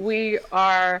 We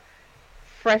are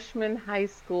freshman high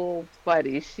school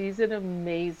buddies. She's an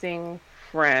amazing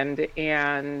friend,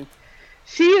 and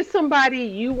she is somebody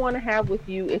you want to have with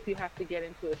you if you have to get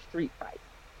into a street fight.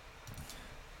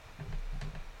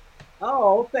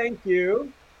 Oh, thank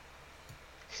you.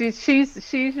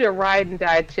 She's your ride and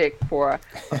die chick for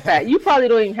a fact. You probably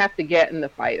don't even have to get in the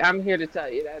fight. I'm here to tell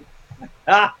you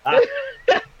that.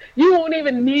 You won't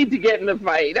even need to get in the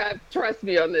fight. Trust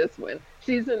me on this one.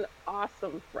 She's an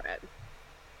awesome friend.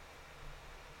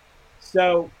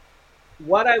 So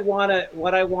what I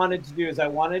wanted to do is I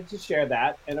wanted to share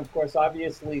that, and of course,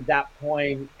 obviously, that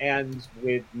poem ends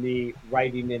with me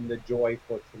writing in the joy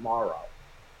for tomorrow.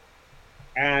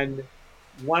 And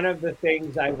one of the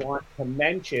things I want to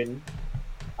mention,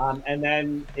 and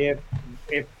then if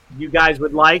you guys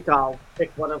would like, I'll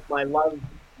pick one of my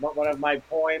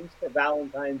poems for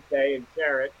Valentine's Day and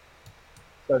share it,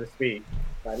 so to speak.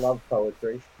 I love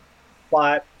poetry,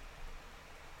 but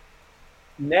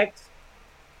next,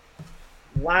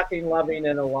 Laughing, Loving,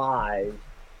 and Alive,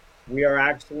 we are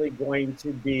actually going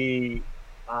to be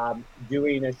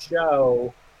doing a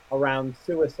show around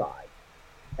suicide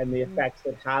and the effects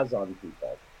it has on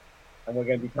people. And we're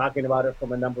going to be talking about it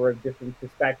from a number of different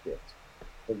perspectives.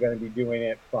 We're going to be doing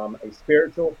it from a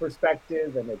spiritual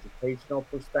perspective, an educational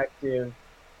perspective,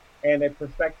 and a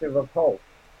perspective of hope.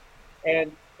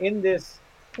 And in this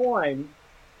poem,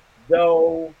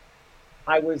 though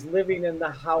I was living in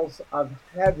the house of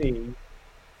heavy,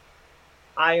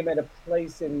 I am at a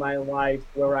place in my life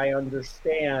where I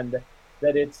understand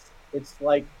that it's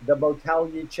like the motel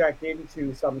you check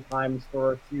into sometimes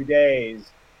for a few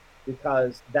days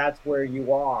because that's where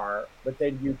you are, but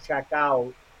then you check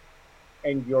out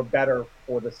and you're better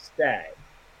for the stay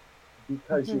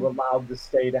because you allowed the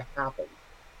stay to happen.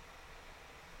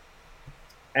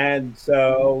 And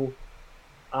so,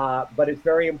 but it's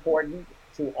very important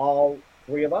to all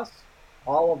three of us.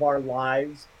 All of our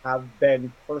lives have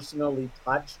been personally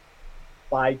touched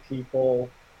by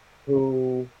people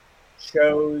who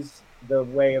chose the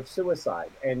way of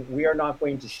suicide. And we are not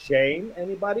going to shame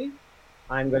anybody.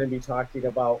 I'm going to be talking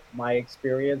about my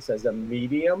experience as a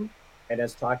medium and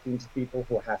as talking to people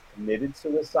who have committed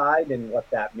suicide and what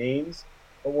that means.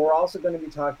 But we're also going to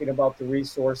be talking about the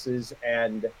resources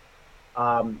and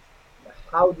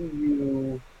how do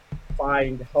you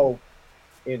find hope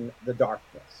in the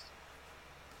darkness.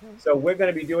 So we're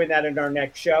going to be doing that in our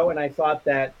next show. And I thought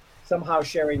that somehow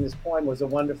sharing this poem was a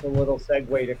wonderful little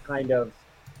segue to kind of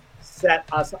set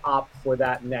us up for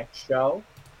that next show.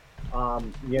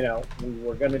 We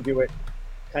were going to do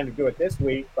it this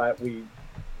week, but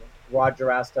Roger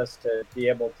asked us to be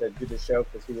able to do the show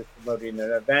because he was promoting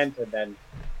an event. And then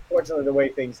fortunately, the way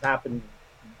things happened,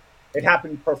 it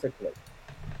happened perfectly.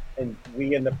 And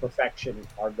we in the perfection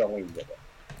are going with it.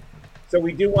 So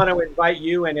we do want to invite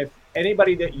you, and if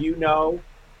anybody that you know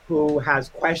who has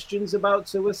questions about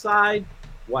suicide,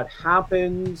 what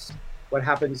happens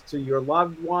to your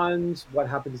loved ones, what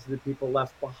happens to the people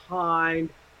left behind,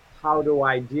 how do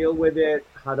I deal with it,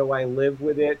 how do I live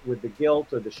with it, with the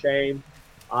guilt or the shame,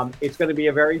 it's going to be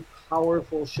a very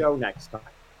powerful show next time.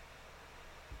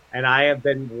 And I have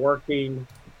been working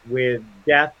with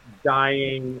death,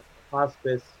 dying,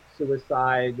 hospice,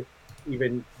 suicide,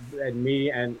 even and me,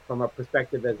 and from a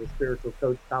perspective as a spiritual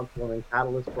coach, counselor, and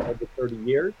catalyst for over 30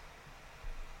 years.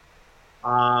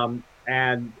 And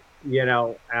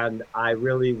I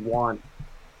really want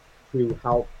to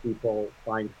help people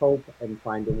find hope and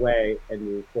find a way and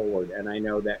move forward. And I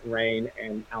know that Rain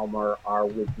and Elmer are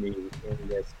with me in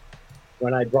this.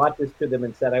 When I brought this to them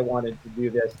and said I wanted to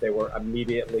do this, they were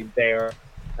immediately there,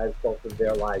 as both of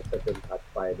their lives have been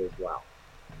touched by it as well.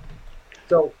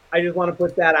 So I just want to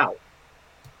put that out.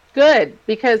 Good,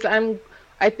 because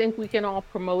I think we can all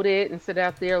promote it and sit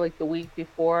out there like the week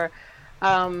before.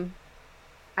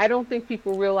 I don't think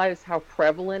people realize how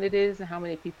prevalent it is and how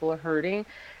many people are hurting.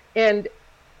 And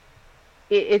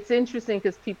it's interesting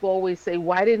because people always say,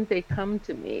 why didn't they come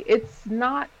to me? It's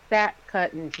not that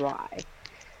cut and dry.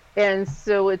 And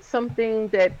so it's something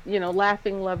that,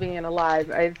 Laughing, Loving, and Alive,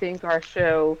 I think our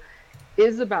show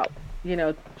is about,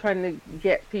 trying to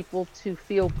get people to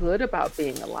feel good about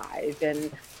being alive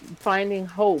and finding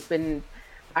hope. And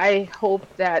I hope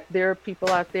that there are people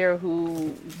out there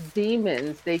who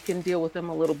demons, they can deal with them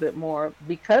a little bit more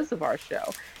because of our show.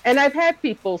 And I've had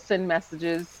people send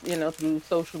messages, through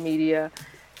social media,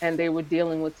 and they were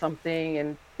dealing with something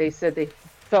and they said they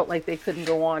felt like they couldn't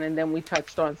go on. And then we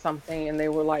touched on something and they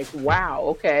were like, wow,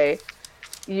 okay,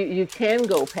 you can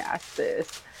go past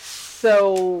this.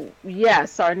 So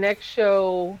yes, our next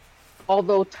show,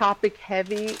 although topic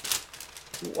heavy,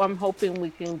 I'm hoping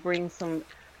we can bring some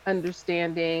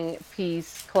understanding,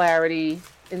 peace, clarity,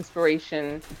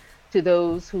 inspiration to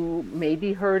those who may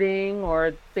be hurting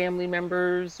or family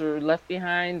members or left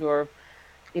behind, or,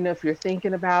 if you're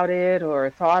thinking about it or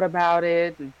thought about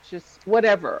it, just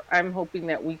whatever. I'm hoping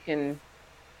that we can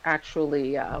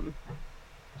actually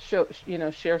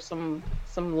share some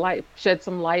light, shed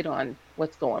some light on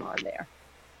what's going on there.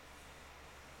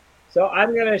 So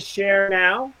I'm going to share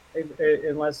now,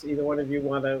 unless either one of you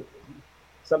want to,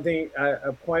 something,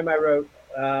 a poem I wrote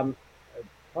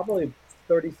probably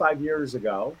 35 years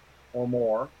ago or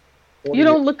more. You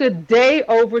don't look a day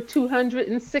over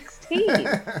 216.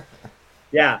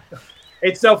 Yeah.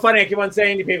 It's so funny. I keep on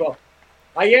saying to people,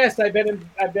 yes, I've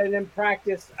been in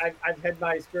practice. I've had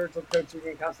my spiritual coaching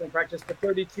and counseling practice for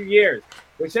 32 years,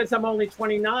 which since I'm only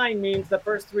 29 means the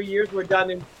first 3 years were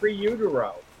done in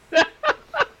pre-utero.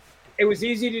 It was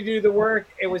easy to do the work.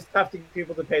 It was tough to get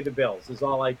people to pay the bills, is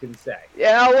all I can say.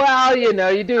 Yeah, well, you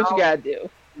do what you got to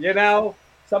do.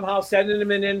 Somehow sending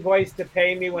them an invoice to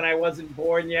pay me when I wasn't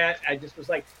born yet. I just was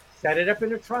like, set it up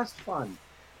in a trust fund.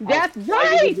 That's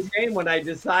right. The name when I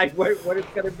decide what it's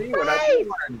going to be when I'm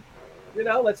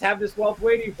born. Let's have this wealth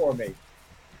waiting for me.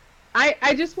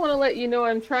 I just want to let you know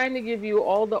I'm trying to give you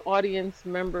all the audience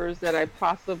members that I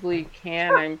possibly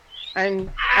can.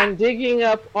 I'm digging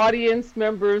up audience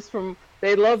members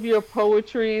they love your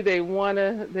poetry.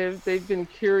 They've been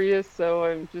curious, so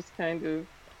I'm just kind of.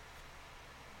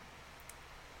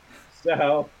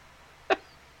 So.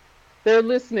 They're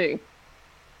listening.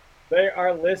 They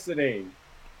are listening.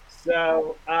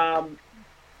 So, and,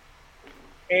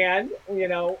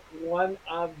 one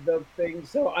of the things,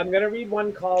 so I'm going to read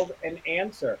one called An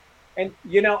Answer. And,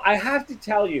 I have to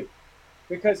tell you,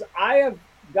 because I have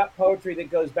got poetry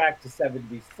that goes back to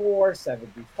 74,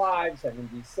 75,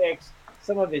 76.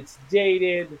 Some of it's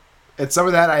dated. And some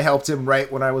of that I helped him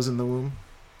write when I was in the womb.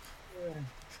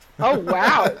 Oh,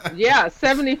 wow. Yeah,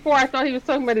 74. I thought he was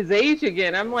talking about his age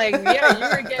again. I'm like, yeah,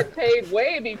 you were getting paid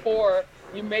way before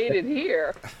you made it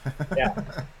here. Yeah.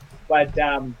 But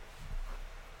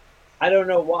I don't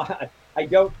know why. I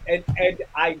don't, and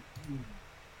I,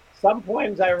 some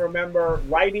poems I remember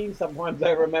writing, some poems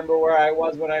I remember where I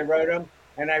was when I wrote them,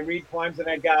 and I read poems and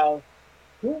I go,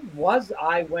 who was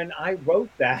I when I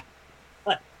wrote that?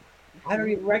 I don't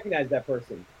even recognize that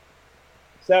person.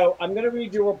 So I'm going to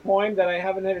read you a poem that I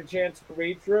haven't had a chance to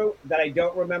read through, that I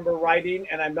don't remember writing,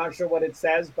 and I'm not sure what it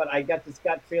says, but I got this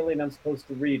gut feeling I'm supposed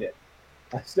to read it.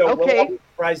 So okay. We'll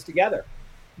rise together.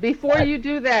 Before you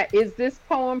do that, is this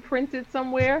poem printed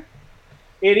somewhere?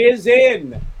 It is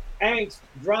in Angst,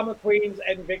 Drama Queens,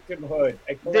 and Victimhood.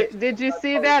 Did you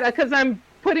see that? Because I'm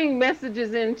putting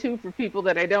messages in, too, for people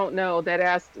that I don't know that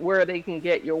asked where they can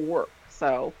get your work.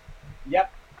 So.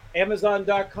 Yep.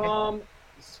 Amazon.com.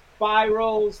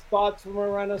 Spirals, Thoughts from a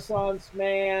Renaissance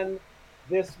Man,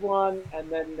 this one, and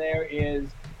then there is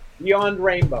Beyond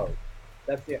Rainbows.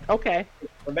 That's it. Okay.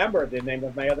 Remember the name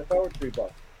of my other poetry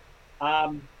book.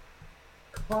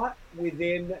 Caught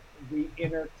within the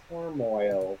inner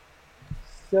turmoil,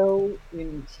 so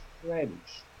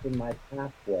entrenched in my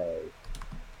pathway,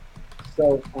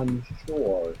 so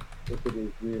unsure if it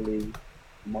is really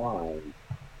mine.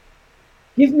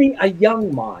 Give me a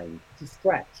young mind to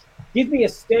stretch. Give me a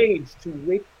stage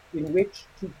in which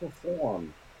to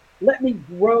perform. Let me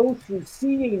grow through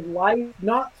seeing life,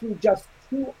 not through just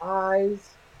 2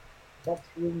 eyes, but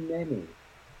through many.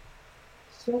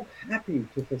 So happy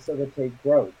to facilitate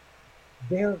growth,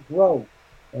 their growth,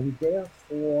 and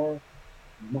therefore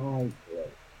my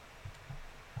growth.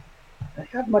 I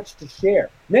have much to share,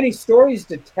 many stories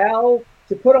to tell,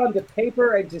 to put onto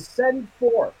paper and to send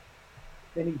forth.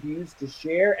 Many views to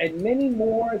share, and many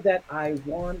more that I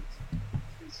want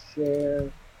to share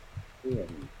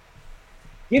in.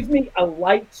 Give me a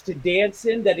light to dance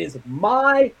in that is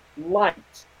my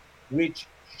light, which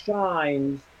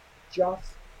shines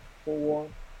just for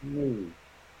me.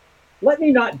 Let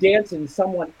me not dance in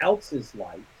someone else's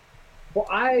light, for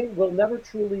I will never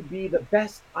truly be the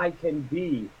best I can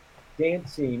be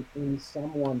dancing in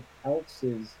someone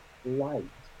else's light.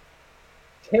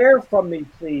 Tear from me,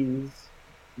 please,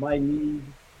 my need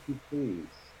to please.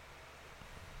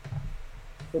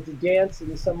 But to dance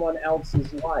in someone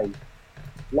else's light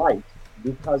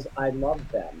because I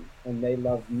love them and they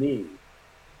love me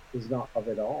is not of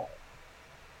it all.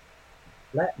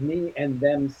 Let me and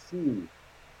them see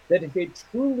that if it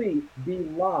truly be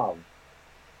love,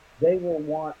 they will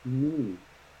want me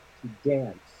to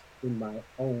dance in my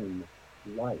own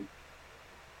light.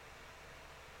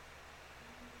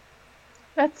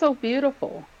 That's so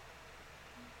beautiful.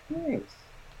 Thanks.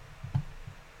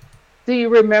 Do you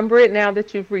remember it now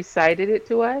that you've recited it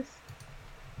to us?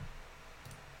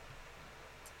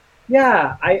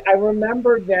 Yeah, I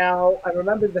remember now. I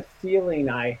remember the feeling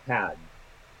I had.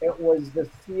 It was the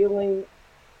feeling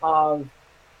of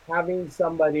having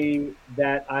somebody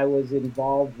that I was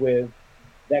involved with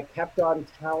that kept on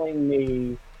telling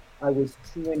me I was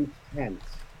too intense.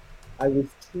 I was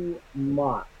too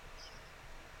much,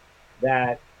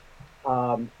 that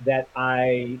that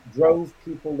I drove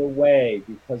people away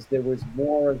because there was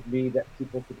more of me that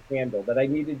people could handle, that I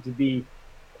needed to be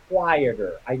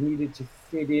quieter, I needed to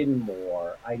fit in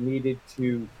more, I needed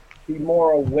to be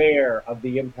more aware of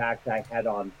the impact I had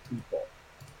on people,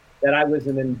 that I was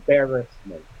an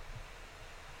embarrassment.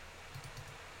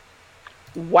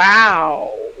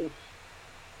 Wow.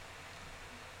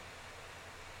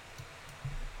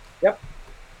 Yep.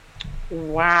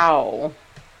 Wow.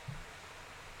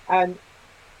 And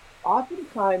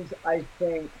oftentimes I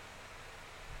think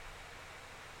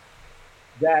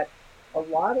that a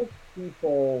lot of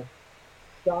people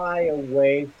shy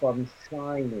away from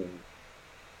shining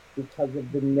because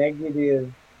of the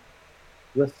negative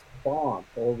response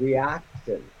or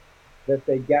reaction that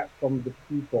they get from the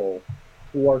people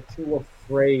who are too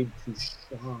afraid to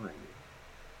shine.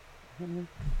 Mhm.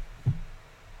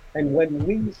 And when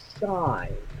we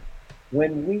shine,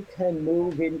 when we can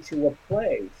move into a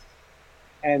place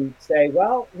and say,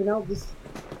 well, this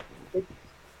it,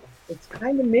 it's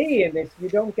kind of me, and if you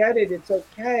don't get it, it's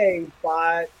okay,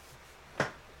 but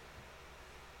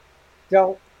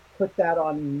don't put that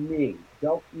on me.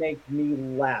 Don't make me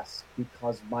less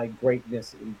because my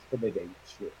greatness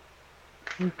intimidates you.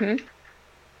 Mhm.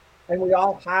 And we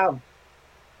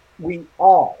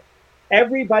all,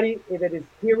 everybody that is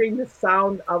hearing the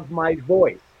sound of my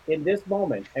voice in this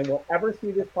moment and will ever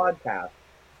see this podcast,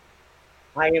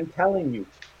 I am telling you,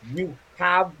 you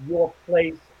have your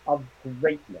place of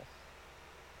greatness.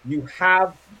 You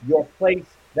have your place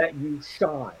that you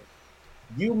shine.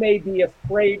 You may be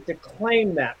afraid to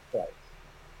claim that place.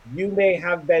 You may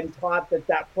have been taught that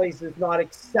that place is not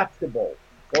acceptable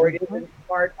or it Mhm. isn't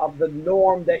part of the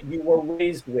norm that you were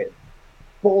raised with.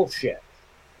 Bullshit.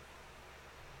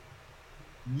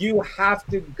 You have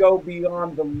to go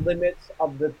beyond the limits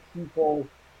of the people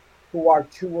who are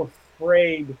too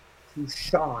afraid to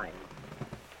shine.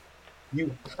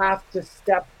 You have to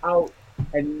step out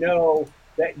and know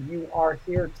that you are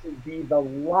here to be the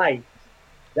light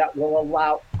that will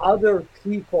allow other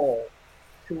people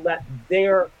to let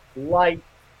their light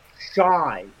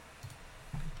shine,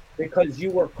 because you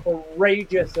were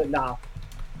courageous enough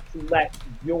to let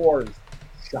yours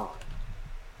shine.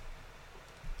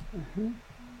 Mhm.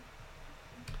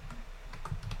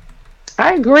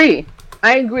 I agree.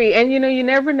 I agree. And you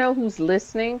never know who's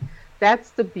listening.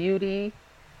 That's the beauty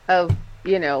of,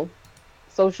 you know,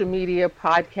 social media,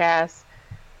 podcasts.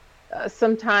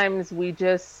 Sometimes we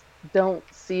just don't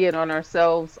see it on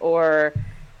ourselves, or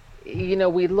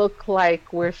we look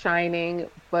like we're shining,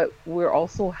 but we're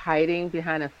also hiding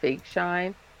behind a fake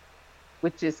shine,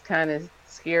 which is kind of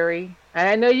scary. And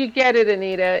I know you get it,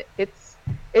 Anita.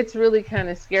 It's really kind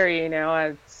of scary.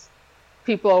 It's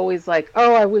people always like,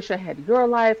 "Oh, I wish I had your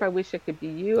life. I wish I could be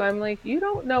you." I'm like, you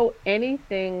don't know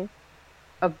anything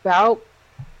about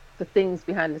the things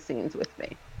behind the scenes with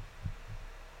me.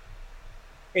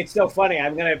 It's so funny.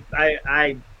 I'm trying to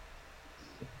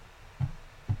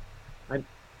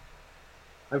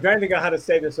think of how to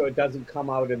say this so it doesn't come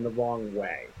out in the wrong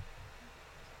way.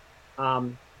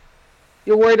 Um,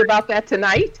 You're worried about that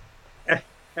tonight?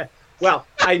 well,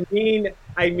 I mean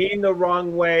the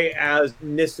wrong way as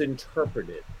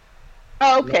misinterpreted.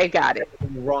 Oh, Not okay, got it.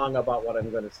 wrong about what I'm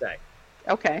going to say.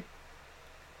 Okay.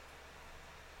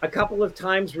 A couple of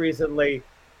times recently,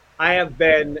 I have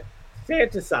been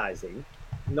fantasizing,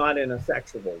 not in a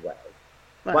sexual way,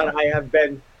 Oh. but I have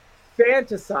been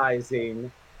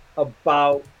fantasizing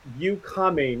about you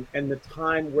coming and the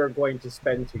time we're going to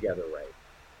spend together, Ray.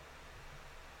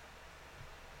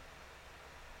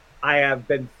 I have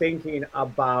been thinking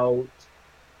about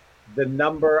the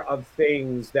number of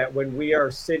things that when we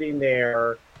are sitting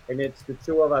there and it's the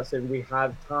two of us and we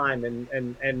have time,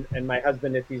 and my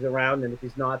husband, if he's around, and if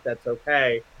he's not, that's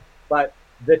okay, but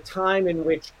the time in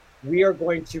which we are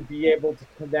going to be able to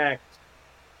connect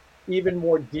even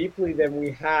more deeply than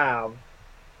we have,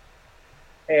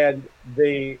 and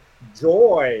the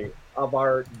joy of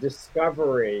our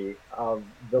discovery of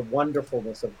the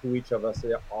wonderfulness of who each of us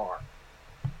are.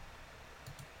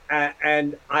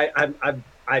 And I've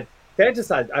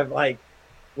fantasized. I've like,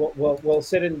 we'll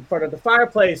sit in front of the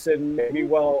fireplace and maybe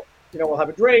we'll have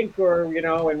a drink, or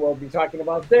and we'll be talking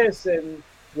about this, and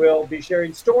we'll be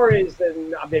sharing stories,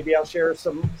 and maybe I'll share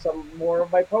some more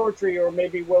of my poetry, or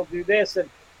maybe we'll do this, and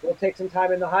we'll take some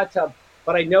time in the hot tub.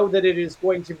 But I know that it is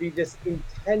going to be this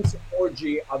intense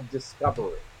orgy of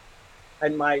discovery,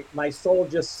 and my soul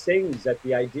just sings at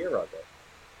the idea of it.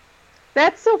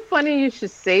 That's so funny you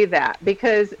should say that,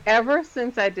 because ever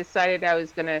since I decided I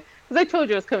was going to, because I told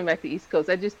you I was coming back to the East Coast,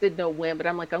 I just didn't know when, but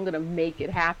I'm like, I'm going to make it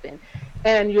happen.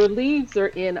 and your leaves are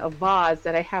in a vase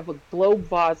that I have a globe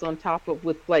vase on top of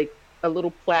with like a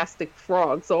little plastic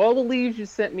frog. So all the leaves you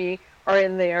sent me are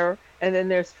in there, and then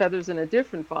there's feathers in a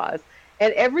different vase.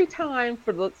 And every time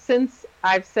since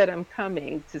I've said I'm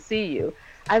coming to see you,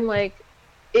 I'm like,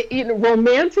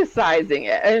 romanticizing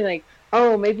it, and like,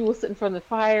 oh, maybe we'll sit in front of the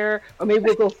fire, or maybe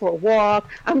we'll go for a walk.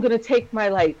 I'm gonna take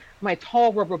my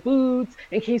tall rubber boots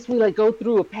in case we like go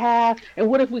through a path. And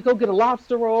what if we go get a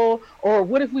lobster roll? Or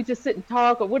what if we just sit and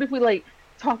talk? Or what if we like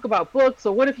talk about books?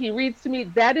 Or what if he reads to me?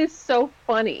 That is so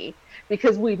funny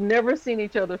because we've never seen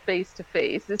each other face to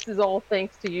face. This is all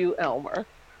thanks to you, Elmer.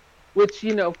 Which,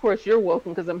 of course, you're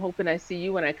welcome because I'm hoping I see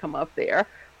you when I come up there.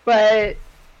 But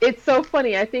it's so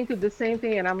funny. I think of the same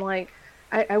thing, and I'm like,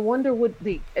 I wonder will it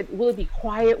be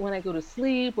quiet when I go to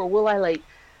sleep, or will I like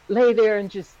lay there and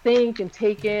just think and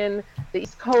take in the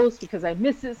East Coast because I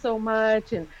miss it so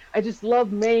much, and I just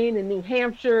love Maine and New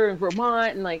Hampshire and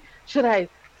Vermont, and like, should I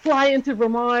fly into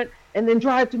Vermont and then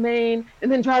drive to Maine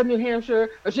and then drive to New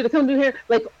Hampshire, or should I come to here?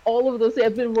 Like all of those,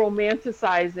 I've been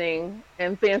romanticizing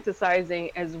and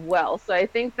fantasizing as well. So I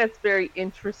think that's very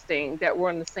interesting that we're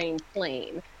on the same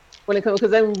plane when it comes,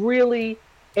 because I'm really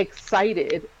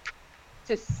excited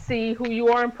to see who you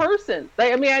are in person.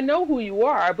 Like, I mean, I know who you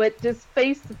are, but just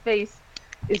face to face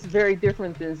is very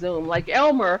different than Zoom. Like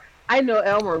Elmer, I know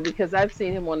Elmer because I've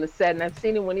seen him on the set, and I've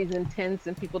seen him when he's intense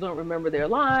and people don't remember their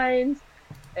lines,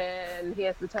 and he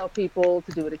has to tell people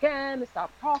to do it again, to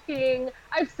stop talking.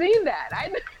 I've seen that.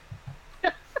 I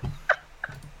know.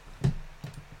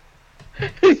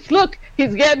 Look,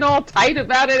 he's getting all tight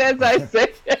about it as I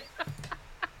say it.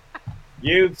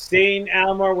 You've seen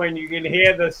Elmer when you can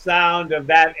hear the sound of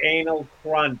that anal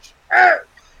crunch.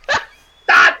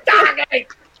 Stop talking!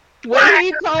 When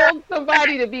he told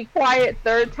somebody to be quiet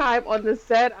third time on the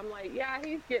set, I'm like, yeah,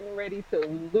 he's getting ready to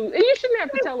lose. And you shouldn't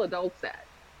have to tell adults that.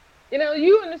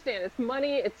 You understand. It's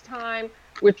money, it's time,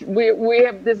 which we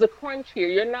have. There's a crunch here.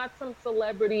 You're not some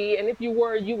celebrity, and if you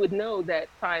were, you would know that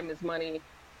time is money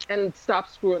and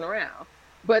stop screwing around.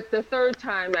 But the third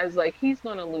time, I was like, he's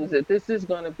going to lose it. This is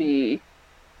going to be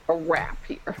a wrap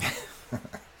here.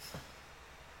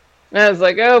 I was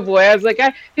like, oh boy. I was like,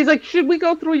 he's like, should we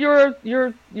go through your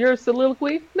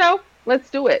soliloquy? No, let's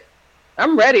do it.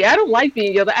 I'm ready. I don't like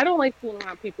being yelled at. I don't like fooling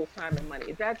around people's time and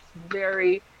money. That's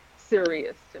very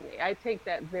serious to me. I take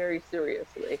that very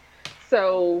seriously.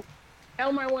 So,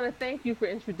 Elmer, I want to thank you for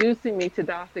introducing me to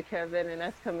Dr. Kevin and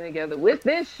us coming together with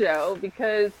this show,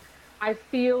 because I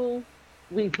feel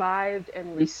revived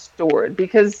and restored,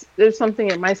 because there's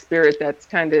something in my spirit that's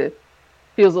kind of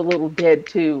feels a little dead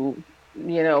too,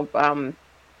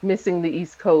 missing the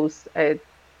East Coast.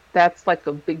 That's like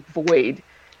a big void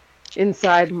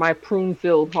inside my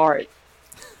prune-filled heart.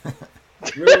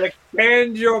 You'll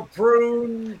expand your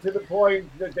prune to the point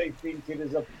that they think it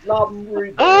is a plum.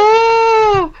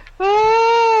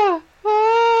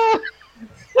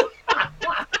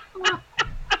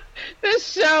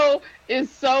 This show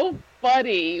is so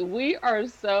funny. We are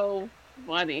so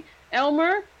funny.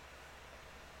 Elmer?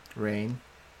 Rain?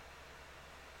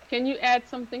 Can you add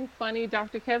something funny?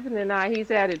 Dr. Kevin and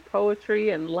he's added poetry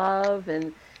and love,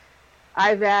 and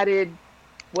I've added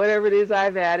whatever it is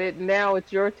I've added. Now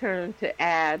it's your turn to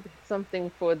add something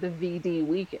for the VD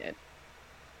weekend.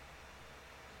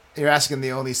 You're asking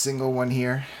the only single one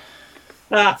here?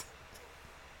 Well,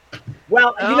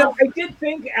 I did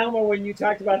think, Elmer, when you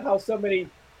talked about how so many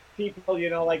people,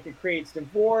 like it creates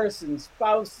divorce and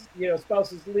spouses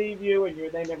leave you and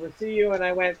they never see you. And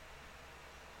I went,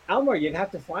 Elmer, you'd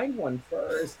have to find one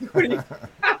first. What are you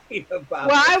talking about?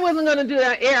 Well, I wasn't going to do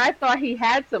that air. I thought he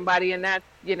had somebody, and that's,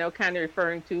 kind of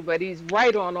referring to, but he's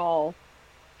right on all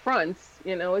fronts.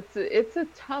 It's a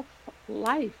tough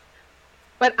life.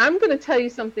 But I'm going to tell you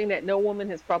something that no woman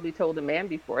has probably told a man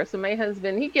before. So my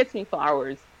husband, he gets me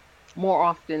flowers more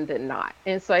often than not.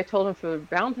 And so I told him for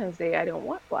Valentine's Day, I don't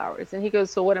want flowers. And he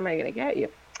goes, so what am I going to get you?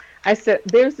 I said,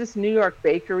 there's this New York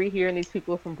bakery here, and these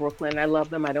people are from Brooklyn. I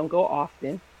love them. I don't go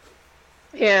often.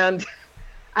 And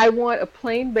I want a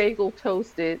plain bagel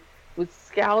toasted with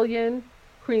scallion,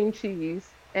 cream cheese,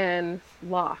 and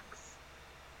lox,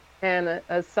 and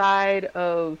a side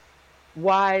of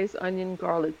Wise onion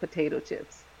garlic potato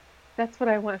chips. That's what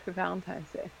I want for Valentine's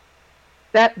Day.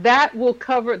 That will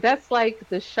cover. That's like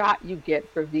the shot you get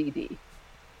for VD.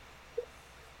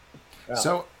 Wow.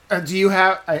 So do you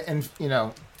have? And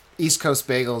East Coast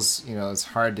bagels. It's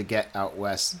hard to get out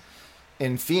west.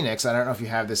 In Phoenix, I don't know if you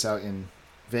have this out in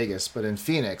Vegas, but in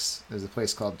Phoenix, there's a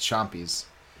place called Chompy's,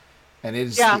 and it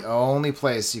is the only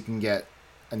place you can get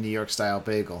a New York style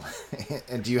bagel.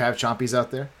 And do you have Chompy's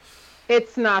out there?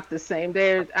 It's not the same.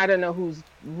 I don't know who's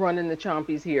running the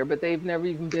Chompies here, but they've never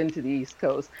even been to the East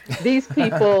Coast. These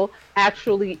people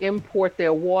actually import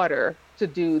their water to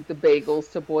do the bagels,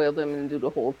 to boil them and do the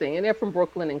whole thing. And they're from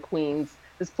Brooklyn and Queens.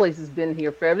 This place has been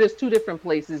here forever. There's two different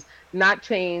places, not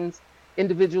chains,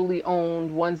 individually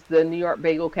owned. One's the New York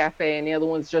Bagel Cafe and the other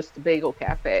one's just the Bagel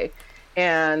Cafe.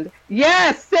 And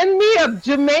yes, send me a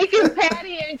Jamaican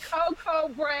patty and cocoa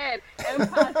bread and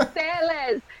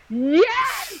pasteles.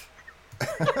 Yes!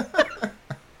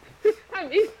 I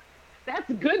mean, that's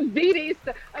good VD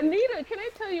stuff. Anita, can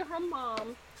I tell you, her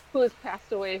mom, who has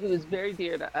passed away, who is very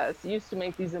dear to us, used to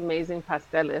make these amazing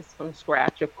pasteles from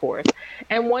scratch, of course.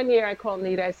 And one year I called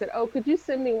Anita, I said, oh, could you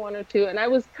send me one or two? And I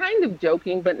was kind of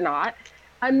joking, but not.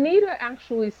 Anita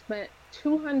actually spent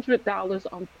 $200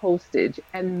 on postage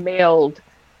and mailed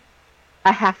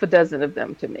a half a dozen of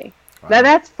them to me. Wow. Now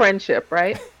that's friendship,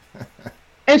 right?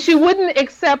 And she wouldn't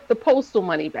accept the postal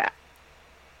money back.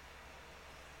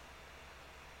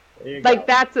 Like,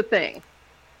 that's a thing.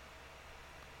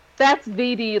 That's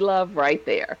VD love right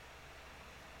there.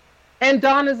 And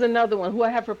Donna's another one who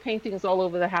I have her paintings all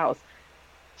over the house.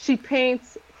 She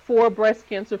paints for breast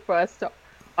cancer for us to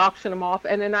auction them off,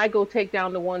 and then I go take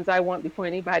down the ones I want before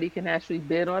anybody can actually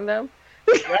bid on them.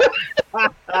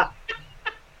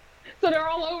 So they're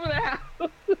all over the house.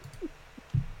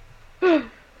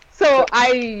 So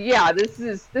this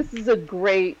is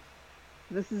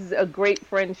a great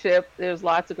friendship. There's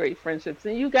lots of great friendships,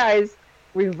 and you guys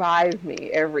revive me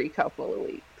every couple of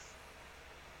weeks.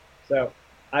 So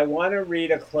I want to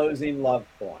read a closing love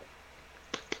poem.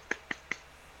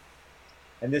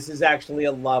 And this is actually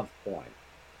a love poem.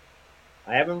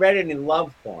 I haven't read any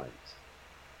love poems.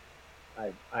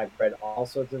 I've read all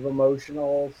sorts of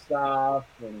emotional stuff,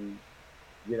 and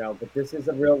but this is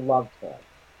a real love poem.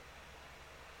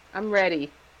 I'm ready.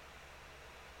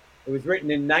 It was written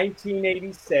in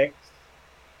 1986.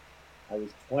 I was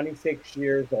 26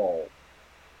 years old.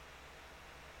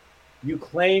 You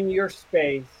claim your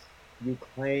space. You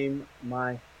claim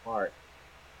my heart.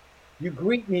 You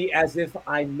greet me as if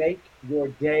I make your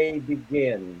day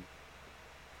begin,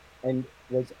 and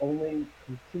was only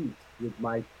complete with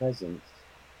my presence.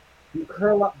 You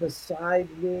curl up beside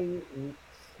me,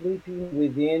 sleeping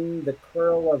within the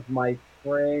curl of my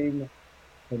frame,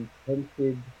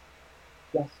 contented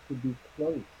just to be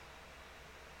close.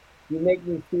 You make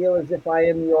me feel as if I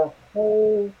am your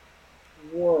whole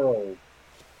world,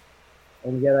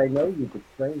 and yet I know you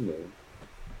betray me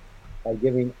by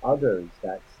giving others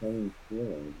that same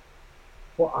feeling.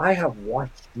 For I have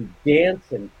watched you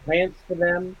dance and prance for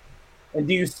them, and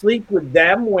do you sleep with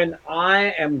them when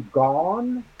I am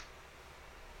gone?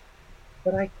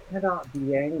 But I cannot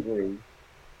be angry,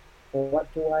 for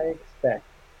what do I expect?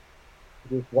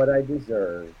 It is what I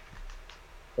deserve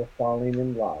for falling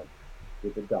in love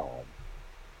with a dog.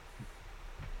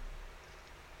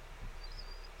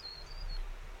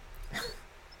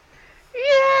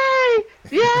 Yay!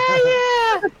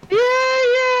 Yeah!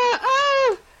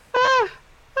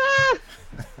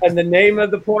 And the name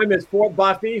of the poem is For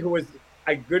Buffy, who is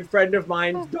a good friend of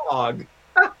mine's dog.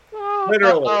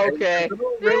 Literally. Okay.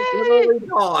 Literally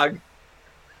dog.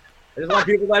 I just want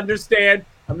people to understand,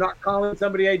 I'm not calling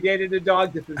somebody I dated a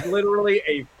dog. This is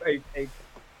literally a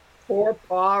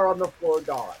four-paw on the floor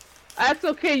dog. That's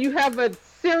okay. You have a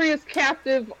serious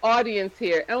captive audience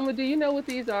here. Elma, do you know what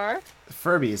these are?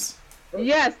 Furbies.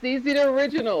 Yes, these are the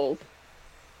originals.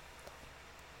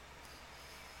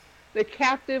 The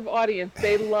captive audience,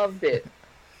 they loved it.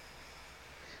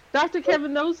 Dr.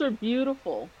 Kevin, those are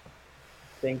beautiful.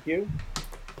 Thank you.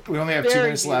 We only have 2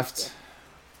 minutes left.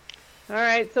 All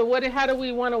right, so how do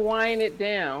we want to wind it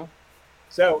down?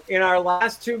 So in our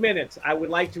last 2 minutes, I would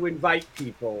like to invite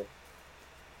people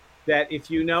that if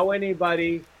you know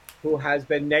anybody who has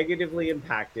been negatively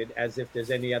impacted, as if there's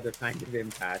any other kind of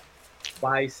impact,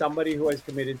 by somebody who has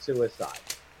committed suicide,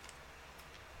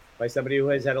 by somebody who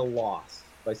has had a loss,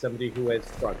 by somebody who has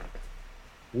struggled,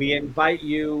 we invite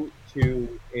you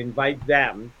to invite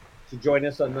them to join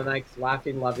us on the next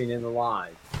Laughing, Loving, and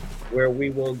Alive, where we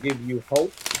will give you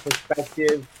hope,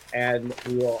 perspective, and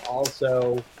we will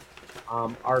also,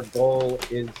 our goal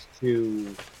is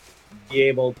to be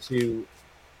able to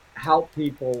help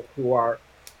people who are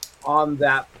on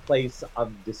that place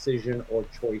of decision or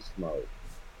choice mode.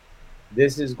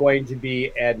 This is going to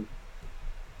be an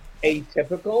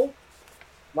atypical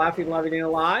Laughing, Loving, and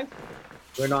Alive.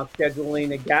 We're not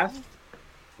scheduling a guest.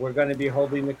 We're going to be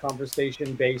holding the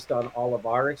conversation based on all of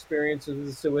our experiences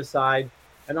with suicide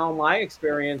and all my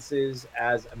experiences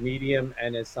as a medium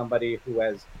and as somebody who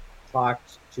has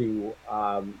talked to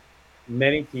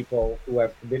many people who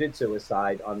have committed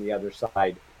suicide on the other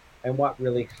side and what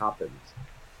really happens.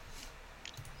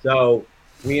 So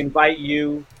we invite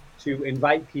you to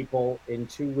invite people in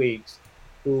 2 weeks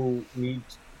who need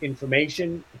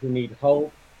information, who need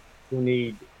hope, who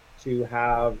need to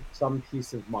have some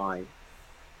peace of mind.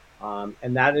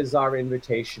 And that is our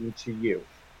invitation to you.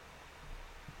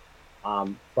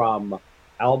 From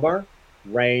Elmer,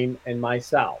 Rain, and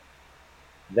myself,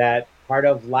 that part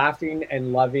of laughing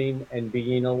and loving and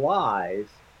being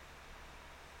alive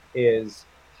is,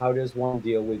 how does one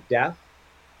deal with death?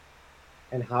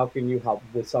 And how can you help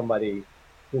with somebody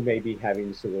who may be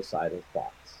having suicidal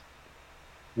thoughts?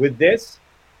 With this,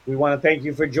 we want to thank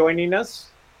you for joining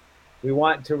us. We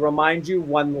want to remind you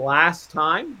one last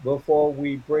time before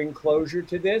we bring closure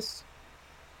to this.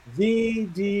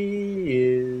 VD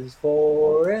is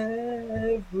for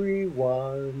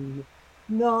everyone,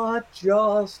 not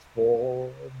just for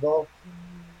the few.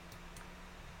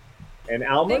 And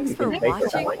Alma, Thanks you for can take it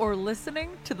watching away. or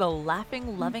listening to the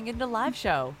Laughing, Loving, and Alive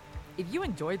show. If you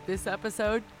enjoyed this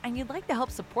episode and you'd like to help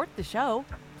support the show,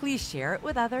 please share it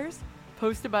with others,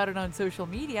 post about it on social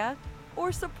media,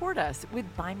 or support us with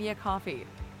Buy Me a Coffee.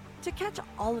 To catch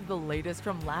all of the latest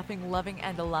from Laughing, Loving,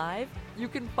 and Alive, you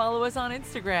can follow us on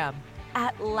Instagram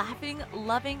at Laughing,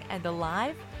 Loving, and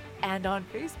Alive, and on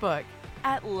Facebook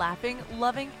at Laughing,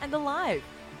 Loving, and Alive.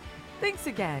 Thanks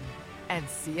again, and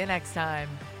see you next time.